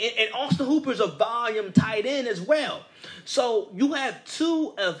 and Austin Hooper's a volume tight end as well. So you have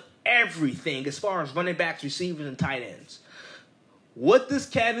two of everything as far as running backs, receivers, and tight ends. What does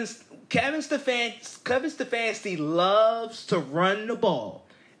Kevin Stefanski loves to run the ball.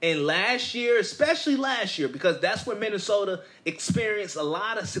 And last year, especially last year, because that's where Minnesota experienced a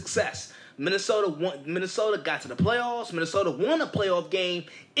lot of success. Minnesota got to the playoffs. Minnesota won a playoff game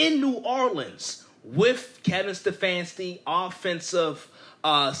in New Orleans with Kevin Stefanski offensive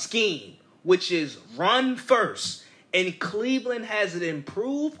scheme, which is run first. And Cleveland has an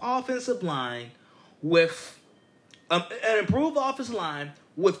improved offensive line with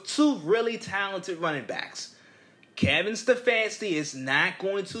two really talented running backs. Kevin Stefanski is not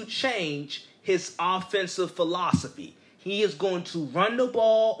going to change his offensive philosophy. He is going to run the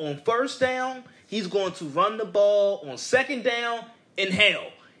ball on first down. He's going to run the ball on second down. And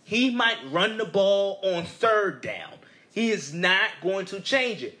hell, he might run the ball on third down. He is not going to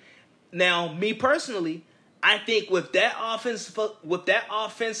change it. Now, me personally, I think with that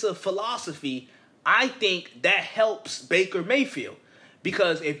offensive philosophy, I think that helps Baker Mayfield.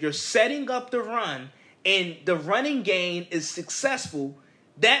 Because if you're setting up the run and the running game is successful,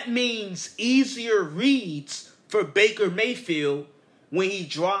 that means easier reads for Baker Mayfield when he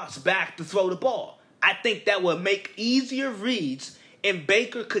drops back to throw the ball. I think that will make easier reads, and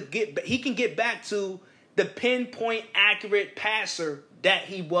Baker can get back to the pinpoint accurate passer that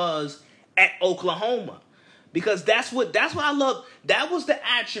he was at Oklahoma. Because that's what I love. That was the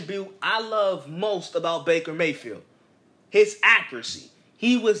attribute I love most about Baker Mayfield. His accuracy.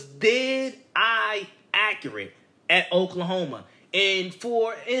 He was dead-eye accurate at Oklahoma. And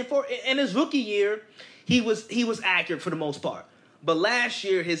in his rookie year, he was accurate for the most part. But last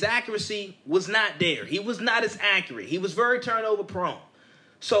year, his accuracy was not there. He was not as accurate. He was very turnover prone.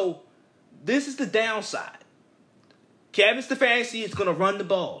 So this is the downside. Kevin Stefanski is going to run the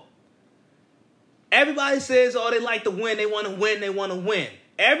ball. Everybody says, oh, they like to win. They want to win. They want to win.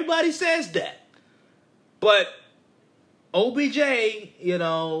 Everybody says that. But OBJ, he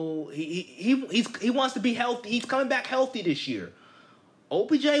wants to be healthy. He's coming back healthy this year.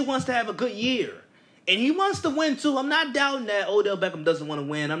 OBJ wants to have a good year. And he wants to win, too. I'm not doubting that Odell Beckham doesn't want to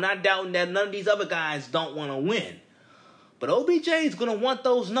win. I'm not doubting that none of these other guys don't want to win. But OBJ is going to want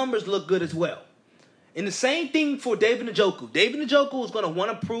those numbers to look good as well. And the same thing for David Njoku. David Njoku is going to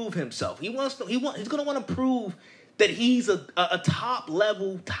want to prove himself. He's going to want to prove that he's a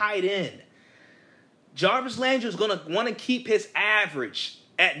top-level tight end. Jarvis Landry is going to want to keep his average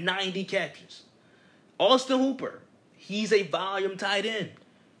at 90 catches. Austin Hooper, he's a volume tight end.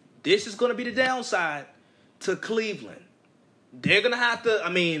 This is going to be the downside to Cleveland. They're going to have to,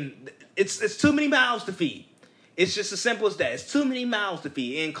 it's too many mouths to feed. It's just as simple as that. It's too many mouths to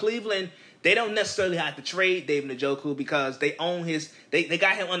feed. In Cleveland, they don't necessarily have to trade David Njoku because they own they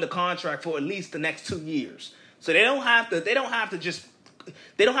got him under contract for at least the next 2 years. So they don't have to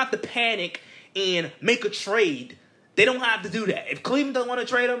panic and make a trade. They don't have to do that. If Cleveland doesn't want to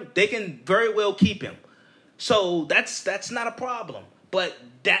trade him, they can very well keep him. So that's not a problem. But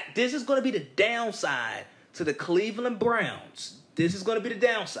this is going to be the downside to the Cleveland Browns. This is going to be the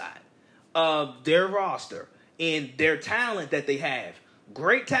downside of their roster and their talent that they have.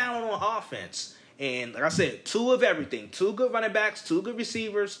 Great talent on offense. And like I said, two of everything. Two good running backs, two good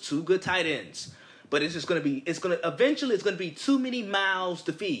receivers, two good tight ends. But eventually it's going to be too many mouths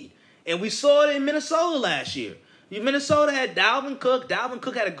to feed. And we saw it in Minnesota last year. Minnesota had Dalvin Cook. Dalvin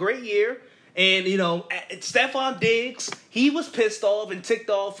Cook had a great year. And, Stephon Diggs, he was pissed off and ticked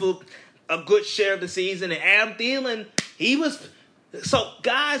off for a good share of the season. And Adam Thielen, so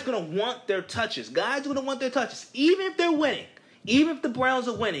guys going to want their touches. Even if they're winning. Even if the Browns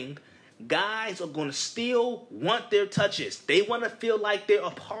are winning, guys are going to still want their touches. They want to feel like they're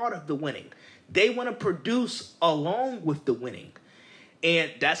a part of the winning. They want to produce along with the winning.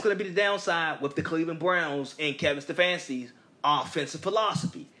 And that's going to be the downside with the Cleveland Browns and Kevin Stefanski's offensive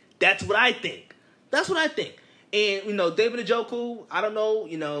philosophy. That's what I think. And, David Njoku, I don't know,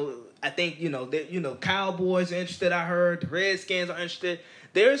 I think, Cowboys are interested, I heard. The Redskins are interested.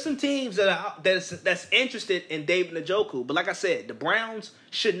 There are some teams that's interested in David Njoku. But like I said, the Browns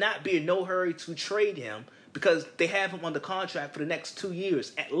should not be in no hurry to trade him because they have him under contract for the next 2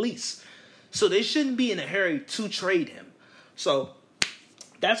 years at least. So they shouldn't be in a hurry to trade him. So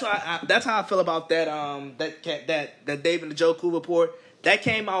that's how I feel about that that David Njoku report. That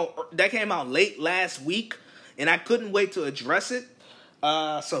came out late last week, and I couldn't wait to address it.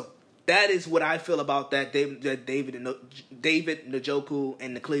 So that is what I feel about that David Njoku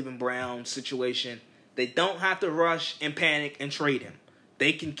and the Cleveland Browns situation. They don't have to rush and panic and trade him.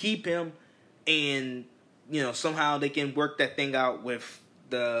 They can keep him, and somehow they can work that thing out with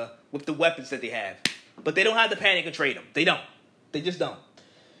the weapons that they have. But they don't have to panic and trade him. They don't. They just don't.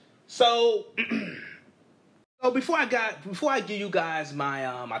 So before I give you guys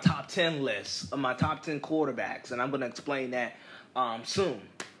my my top 10 list of my top 10 quarterbacks, and I'm gonna explain that soon.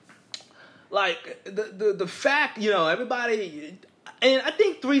 Like the fact, everybody, and I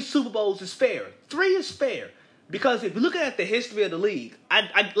think 3 Super Bowls is fair. 3 is fair because if you look at the history of the league,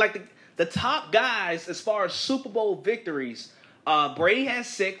 I like the top guys as far as Super Bowl victories. Brady has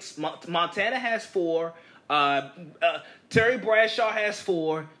 6, Montana has 4, Terry Bradshaw has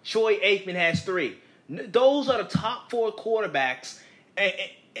 4, Troy Aikman has 3. Those are the top 4 quarterbacks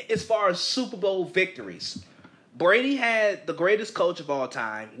as far as Super Bowl victories. Brady had the greatest coach of all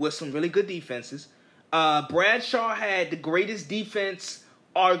time with some really good defenses. Bradshaw had the greatest defense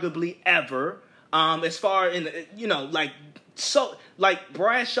arguably ever. As far in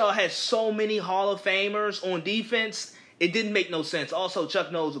Bradshaw had so many Hall of Famers on defense, it didn't make no sense. Also,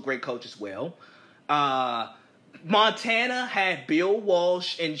 Chuck Noll was a great coach as well. Montana had Bill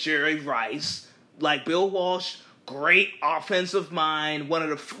Walsh and Jerry Rice. Like Bill Walsh, great offensive mind, one of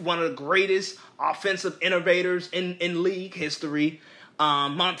the greatest offensive innovators in league history.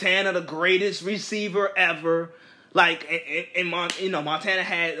 Montana, the greatest receiver ever. Montana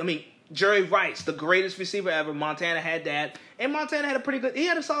had, Jerry Rice, the greatest receiver ever. Montana had that, and Montana had he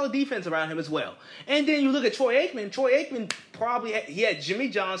had a solid defense around him as well. And then you look at Troy Aikman. Troy Aikman he had Jimmy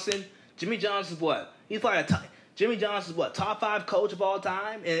Johnson. Jimmy Johnson's what? Jimmy Johnson's what? Top 5 coach of all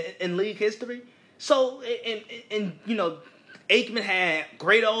time in league history. So, Aikman had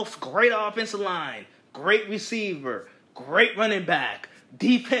great offensive line, great receiver, great running back,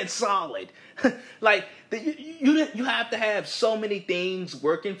 defense solid. You have to have so many things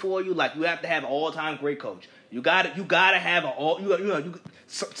working for you. Like you have to have an all-time great coach. You gotta have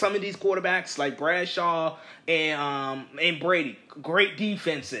some of these quarterbacks like Bradshaw and Brady, great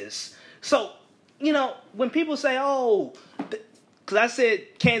defenses. So when people say, because I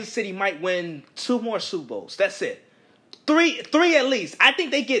said Kansas City might win 2 more Super Bowls. That's it. 3 at least. I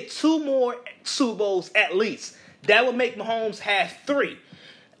think they get 2 more Super Bowls at least. That would make Mahomes have 3.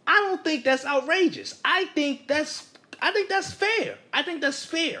 I don't think that's outrageous. I think that's fair. I think that's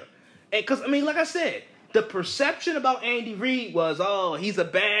fair. Because like I said, the perception about Andy Reid was, he's a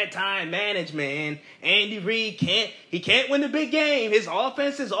bad time management. Andy Reid can't win the big game. His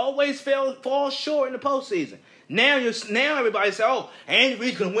offenses always fall short in the postseason. Now everybody say, Andy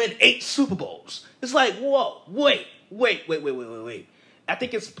Reid's gonna win 8 Super Bowls. It's like, whoa, wait. I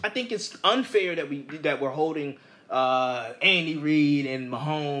think it's unfair that we're holding Andy Reid and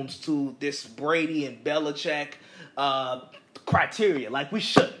Mahomes to this Brady and Belichick criteria. Like we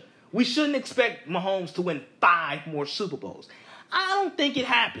shouldn't. We shouldn't expect Mahomes to win 5 more Super Bowls. I don't think it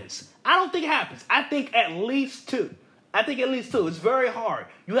happens. I think at least 2. It's very hard.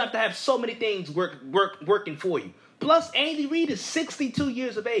 You have to have so many things working for you. Plus, Andy Reid is 62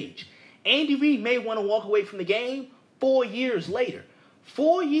 years of age. Andy Reid may want to walk away from the game 4 years later.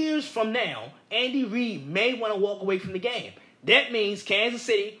 4 years from now, Andy Reid may want to walk away from the game. That means Kansas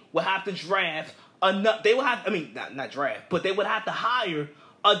City will have to draft they would have to hire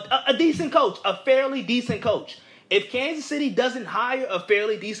a decent coach, a fairly decent coach. If Kansas City doesn't hire a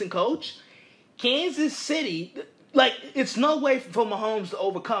fairly decent coach, Kansas City, it's no way for Mahomes to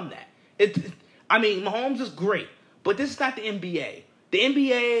overcome that. Mahomes is great, but this is not the NBA. The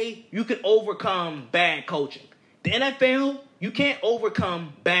NBA, you can overcome bad coaching. The NFL, you can't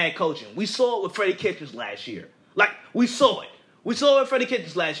overcome bad coaching. We saw it with Freddie Kitchens last year. We saw it. We saw it with Freddie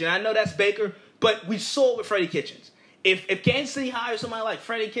Kitchens last year. I know that's Baker, but we saw it with Freddie Kitchens. If Kansas City hires somebody like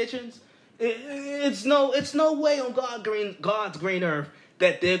Freddie Kitchens, it's no way on God's green earth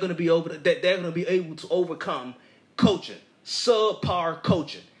that they're going to be able to overcome coaching, subpar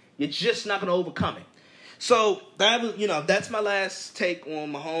coaching. You're just not going to overcome it. So that was, that's my last take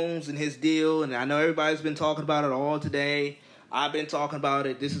on Mahomes and his deal, and I know everybody's been talking about it all today. I've been talking about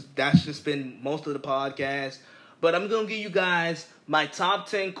it. That's just been most of the podcast. But I'm gonna give you guys my top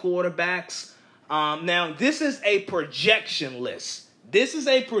 10 quarterbacks. Now this is a projection list. This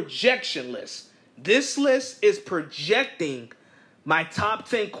list is projecting my top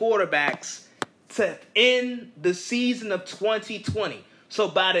 10 quarterbacks to end the season of 2020. So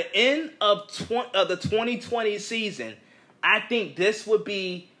by the end of the 2020 season, I think these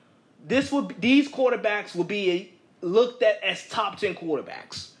quarterbacks will be looked at as top 10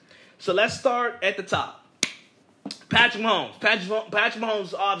 quarterbacks. So let's start at the top. Patrick Mahomes. Patrick Mahomes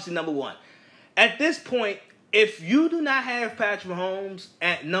is obviously number one. At this point, if you do not have Patrick Mahomes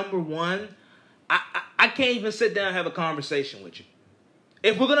at number one, I can't even sit down and have a conversation with you.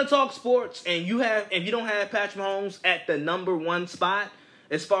 If we're gonna talk sports and you don't have Patrick Mahomes at the number one spot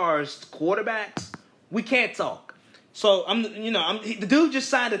as far as quarterbacks, we can't talk. So the dude just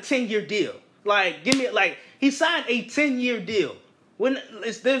signed a 10-year deal. He signed a 10-year deal.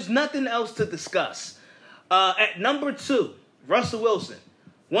 There's nothing else to discuss. At number two, Russell Wilson.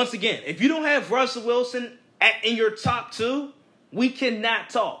 Once again, if you don't have Russell Wilson in your top two, we cannot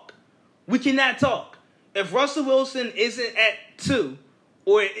talk. If Russell Wilson isn't at two,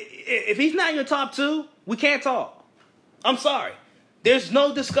 or if he's not in your top two, we can't talk. I'm sorry. There's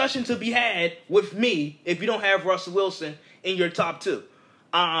no discussion to be had with me if you don't have Russell Wilson in your top two.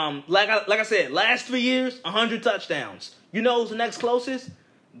 Like I said, last 3 years, 100 touchdowns. You know who's the next closest?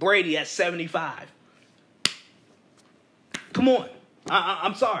 Brady at 75. Come on.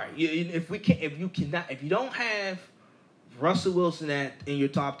 I'm sorry. If you don't have Russell Wilson in your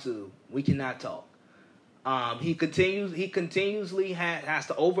top two, we cannot talk. He continuously has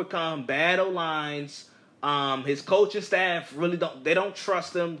to overcome bad O-lines. His coaching staff really don't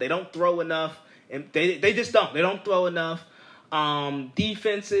trust him. They don't throw enough, and they just don't. They don't throw enough.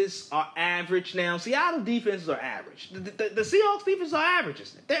 Defenses are average now. Seattle defenses are average. The Seahawks defenses are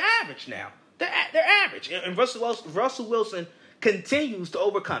averages. They're average now. They're average, and Russell Wilson continues to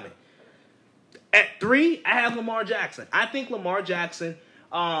overcome it. At 3, I have Lamar Jackson. I think Lamar Jackson,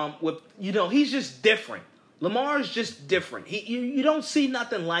 he's just different. Lamar is just different. You don't see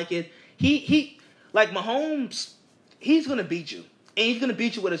nothing like it. He like Mahomes, he's gonna beat you, and he's gonna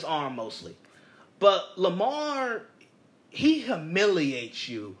beat you with his arm mostly. But Lamar, he humiliates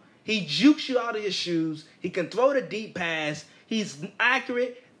you. He jukes you out of your shoes. He can throw the deep pass. He's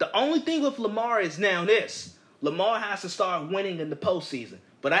accurate. The only thing with Lamar is now this. Lamar has to start winning in the postseason.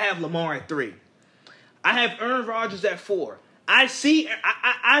 But I have Lamar at 3. I have Aaron Rodgers at 4.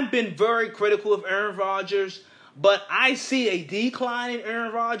 I've been very critical of Aaron Rodgers, but I see a decline in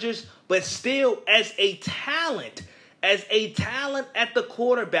Aaron Rodgers, but still as a talent at the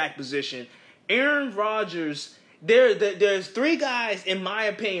quarterback position, Aaron Rodgers, there's 3 guys, in my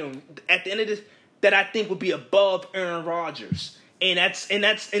opinion, at the end of this, that I think would be above Aaron Rodgers. And that's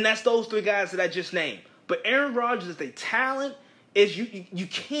those 3 guys that I just named. But Aaron Rodgers is a talent. You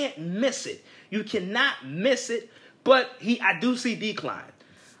can't miss it. You cannot miss it. But I do see decline.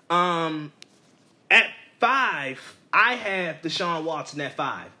 At 5, I have Deshaun Watson at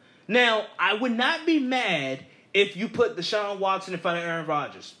 5. Now, I would not be mad if you put Deshaun Watson in front of Aaron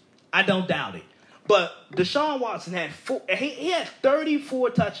Rodgers. I don't doubt it. But Deshaun Watson had he had 34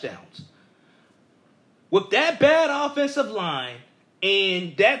 touchdowns. With that bad offensive line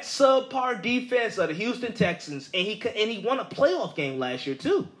and that subpar defense of the Houston Texans, and he won a playoff game last year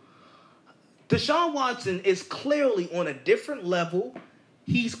too. Deshaun Watson is clearly on a different level.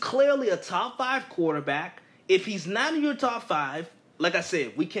 He's clearly a top 5 quarterback. If he's not in your top 5, like I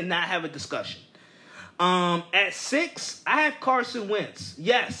said, we cannot have a discussion. At 6, I have Carson Wentz.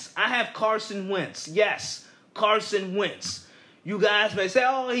 Yes, I have Carson Wentz. Yes, Carson Wentz. You guys may say,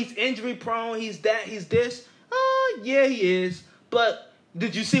 oh, he's injury prone, he's that, he's this. Oh, yeah, he is. But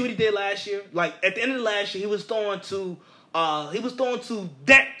did you see what he did last year? Like, at the end of last year, he was throwing to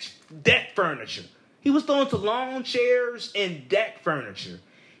deck furniture. He was throwing to lawn chairs and deck furniture.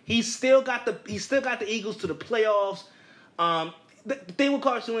 He still got the Eagles to the playoffs. The thing with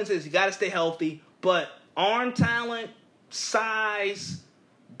Carson Wentz is you got to stay healthy, but arm talent, size,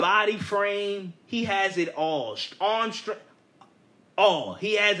 body frame, he has it all. Arm strength, all.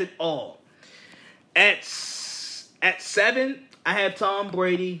 He has it all. At 7, I have Tom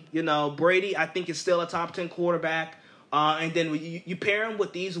Brady. Brady, I think, is still a top 10 quarterback. And then you pair him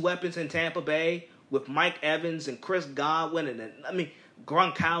with these weapons in Tampa Bay with Mike Evans and Chris Godwin and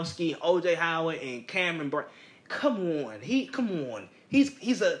Gronkowski, O.J. Howard and Cameron Brate. Come on.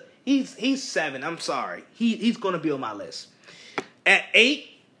 He's 7. I'm sorry. He's going to be on my list. At 8,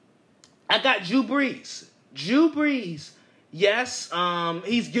 I got Drew Brees. Drew Brees, yes,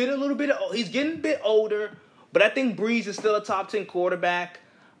 he's getting a bit older, but I think Brees is still a top 10 quarterback.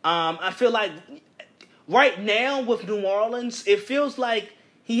 I feel like right now with New Orleans, it feels like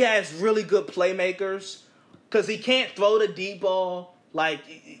he has really good playmakers because he can't throw the deep ball. Like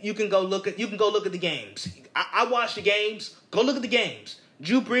you can go look at the games. I watch the games. Go look at the games.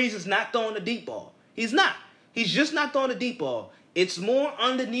 Drew Brees is not throwing the deep ball. He's not. He's just not throwing the deep ball. It's more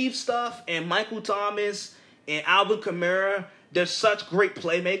underneath stuff, and Michael Thomas and Alvin Kamara, they're such great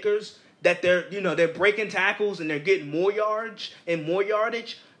playmakers that they're breaking tackles and they're getting more yardage.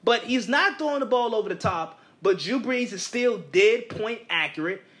 But he's not throwing the ball over the top. But Drew Brees is still dead point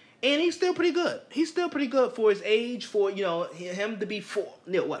accurate, and he's still pretty good. He's still pretty good for his age, for him to be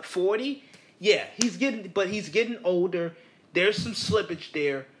 40? Yeah, he's getting older. There's some slippage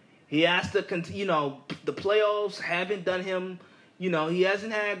there. He has to the playoffs haven't done him. He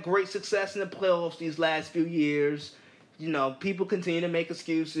hasn't had great success in the playoffs these last few years. People continue to make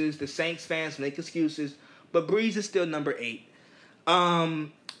excuses. The Saints fans make excuses. But Brees is still number 8.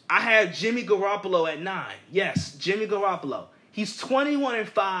 I have Jimmy Garoppolo at 9. Yes, Jimmy Garoppolo. He's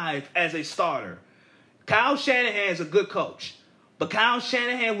 21-5 as a starter. Kyle Shanahan's a good coach. But Kyle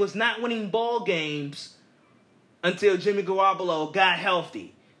Shanahan was not winning ball games until Jimmy Garoppolo got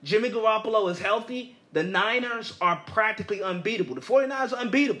healthy. Jimmy Garoppolo is healthy. The Niners are practically unbeatable. The 49ers are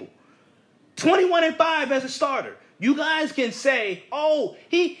unbeatable. 21-5 as a starter. You guys can say, "Oh,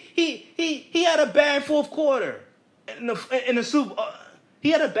 he had a bad fourth quarter in the Super." He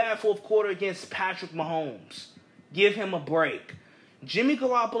had a bad fourth quarter against Patrick Mahomes. Give him a break. Jimmy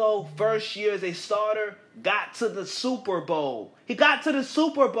Garoppolo, first year as a starter, got to the Super Bowl. He got to the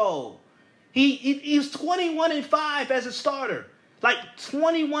Super Bowl. He's 21-5 as a starter. Like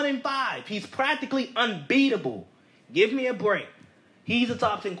 21-5. He's practically unbeatable. Give me a break. He's a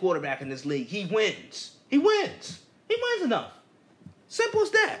top 10 quarterback in this league. He wins. He wins enough. Simple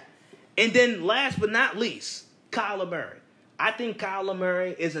as that. And then last but not least, Kyler Murray. I think Kyler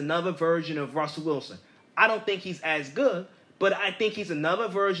Murray is another version of Russell Wilson. I don't think he's as good, but I think he's another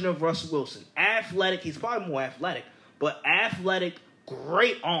version of Russell Wilson. Athletic, he's probably more athletic, but athletic,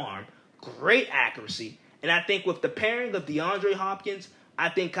 great arm, great accuracy. And I think with the pairing of DeAndre Hopkins, I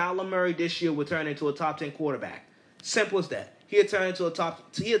think Kyler Murray this year will turn into a top 10 quarterback. Simple as that. He'll turn into a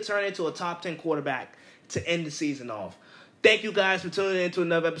top 10 quarterback to end the season off. Thank you guys for tuning in to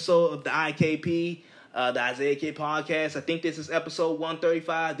another episode of the IKP. The Isaiah Kid Podcast. I think this is episode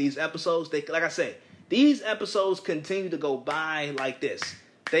 135. These episodes, like I said, these episodes continue to go by like this.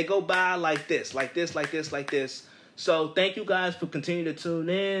 They go by like this. So thank you guys for continuing to tune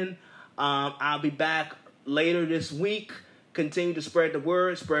in. I'll be back later this week. Continue to spread the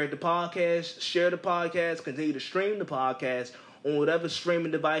word, spread the podcast, share the podcast, continue to stream the podcast on whatever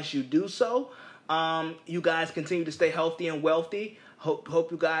streaming device you do so. You guys continue to stay healthy and wealthy.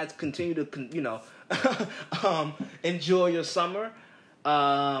 Hope you guys continue to, enjoy your summer.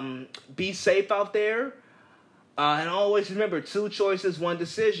 Be safe out there. And always remember, 2 choices, 1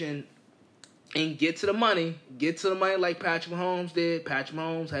 decision. And get to the money. Get to the money like Patrick Mahomes did. Patrick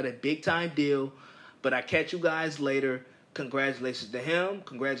Mahomes had a big-time deal. But I catch you guys later. Congratulations to him.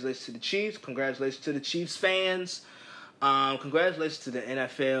 Congratulations to the Chiefs. Congratulations to the Chiefs fans. Congratulations to the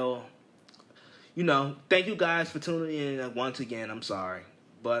NFL. Thank you guys for tuning in once again. I'm sorry,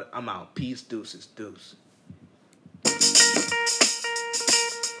 but I'm out. Peace, deuces, deuce.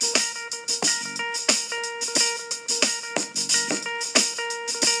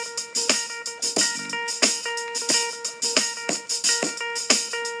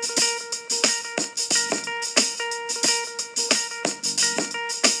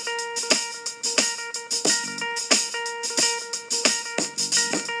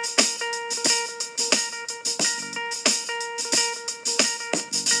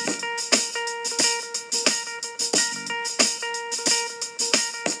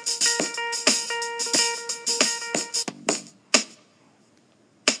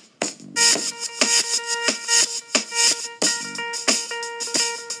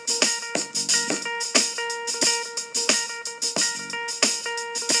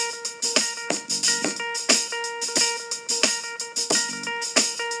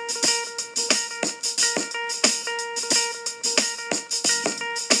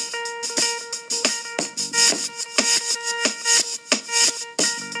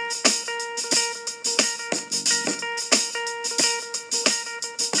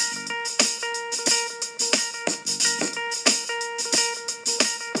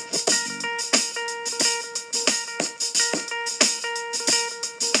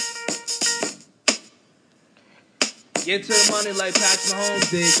 Get to the money like Patrick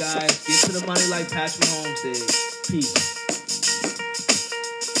Mahomes did, guys. Get to the money like Patrick Mahomes did. Peace.